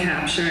wasn't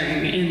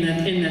capturing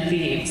in the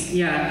themes.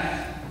 Yeah.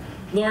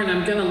 Lauren,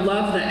 I'm going to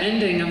love the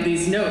ending of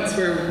these notes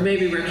where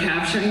maybe we're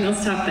capturing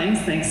those top things.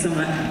 Thanks so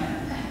much.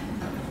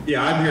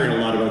 Yeah, I'm hearing a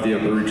lot about the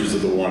upper reaches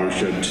of the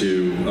watershed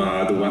too.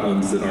 The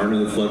wetlands that aren't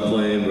in the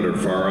floodplain but are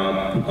far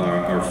up,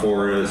 our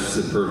forests,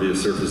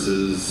 impervious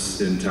surfaces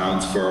in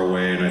towns far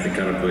away, and I think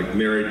kind of like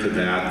married to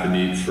that, the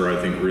need for,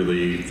 I think,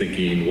 really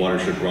thinking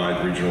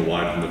watershed-wide,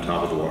 regional-wide from the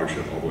top of the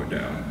watershed all the way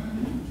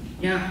down.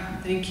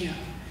 Yeah, thank you.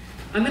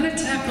 I'm going to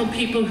tackle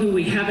people who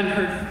we haven't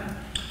heard from.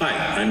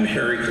 Hi, I'm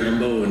Harry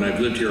Colombo, and I've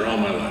lived here all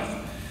my life.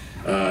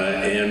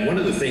 And one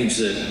of the things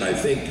that I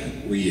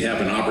think we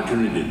have an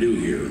opportunity to do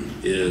here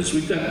is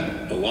we've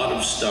got a lot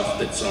of stuff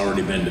that's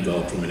already been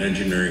developed from an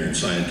engineering and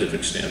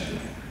scientific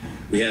standpoint.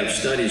 We have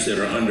studies that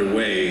are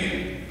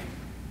underway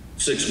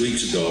 6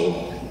 weeks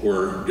ago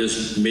were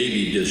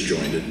maybe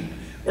disjointed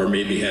or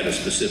maybe had a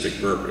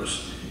specific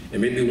purpose.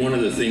 And maybe one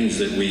of the things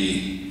that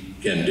we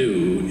can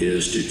do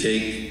is to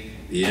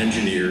take the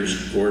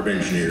engineers, Corps of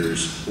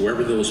Engineers,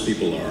 whoever those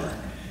people are,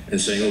 and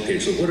saying, okay,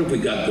 so what have we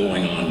got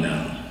going on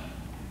now?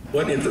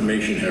 What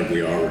information have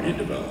we already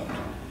developed?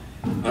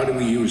 How do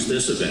we use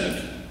this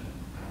event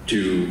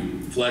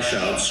to flesh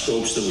out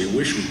scopes that we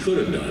wish we could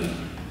have done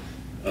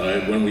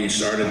when we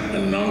started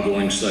an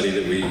ongoing study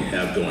that we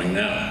have going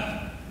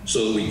now,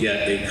 so that we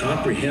get a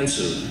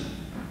comprehensive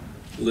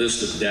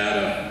list of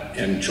data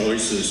and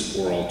choices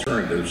or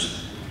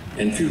alternatives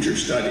and future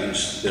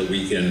studies that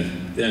we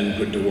can then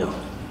put to work.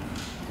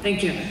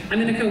 Thank you. I'm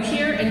going to go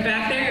here and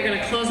back there. You're going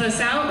to close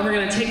us out, and we're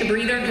going to take a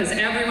breather because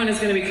everyone is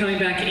going to be coming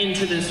back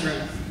into this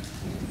room.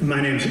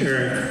 My name's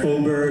Eric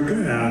Oberg.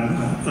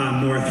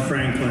 I'm North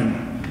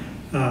Franklin.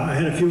 I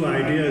had a few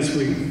ideas.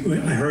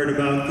 I heard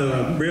about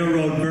the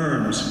railroad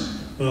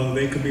berms. Well,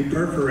 they could be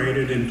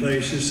perforated in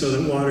places so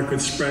that water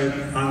could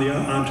spread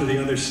onto the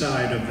other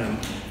side of them.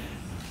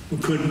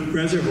 Could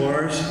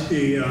reservoirs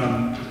be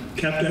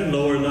kept at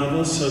lower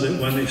levels so that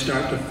when they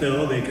start to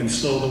fill, they can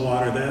slow the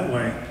water that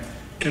way?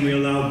 Can we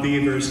allow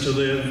beavers to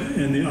live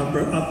in the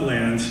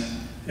uplands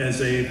as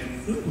they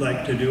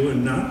like to do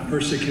and not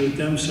persecute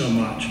them so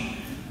much?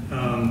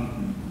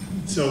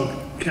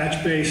 So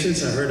catch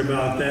basins, I heard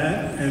about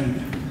that, and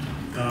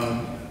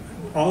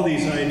all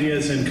these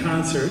ideas in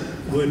concert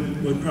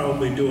would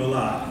probably do a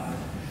lot.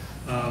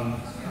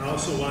 I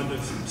also wanted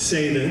to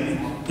say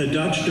that the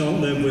Dutch don't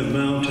live with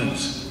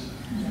mountains.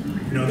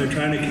 You know, they're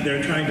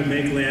trying to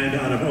make land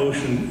out of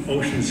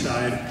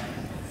oceanside,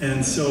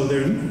 and so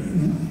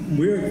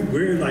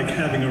we're like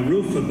having a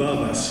roof above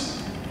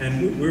us,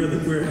 and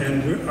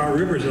our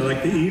rivers are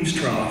like the eaves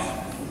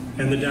trough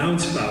and the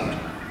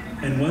downspout.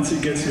 And once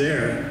it gets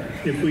there,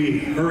 if we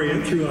hurry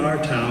it through our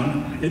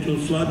town, it will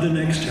flood the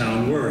next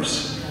town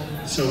worse.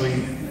 So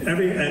at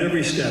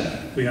every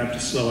step, we have to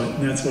slow it,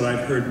 and that's what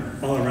I've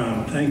heard all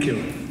around. Thank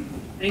you.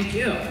 Thank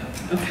you.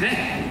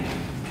 Okay.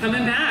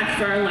 Coming back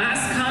for our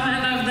last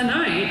comment of the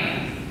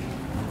night.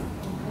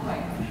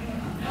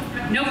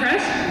 No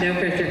pressure? No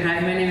pressure. Hi,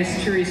 my name is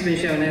Therese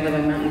Michaud, and I live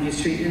on Mountain View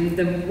Street. And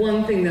the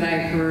one thing that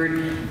I've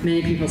heard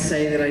many people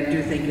say that I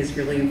do think is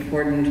really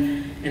important,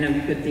 and a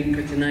good thing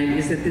for tonight,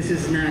 is that this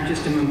is not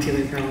just a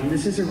Montpelier problem.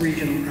 This is a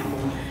regional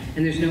problem.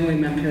 And there's no way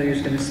Montpelier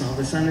is going to solve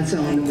this on its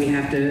own, that we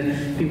have to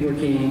be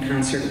working in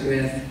concert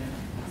with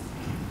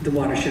the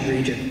watershed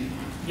region.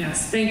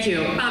 Yes, thank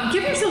you.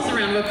 Give yourselves a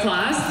round of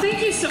applause.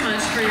 Thank you so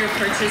much for your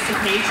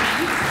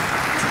participation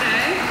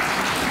today.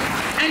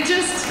 And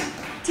just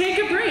take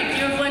a break.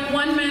 You have like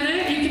 1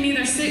 minute. You can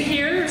either sit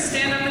here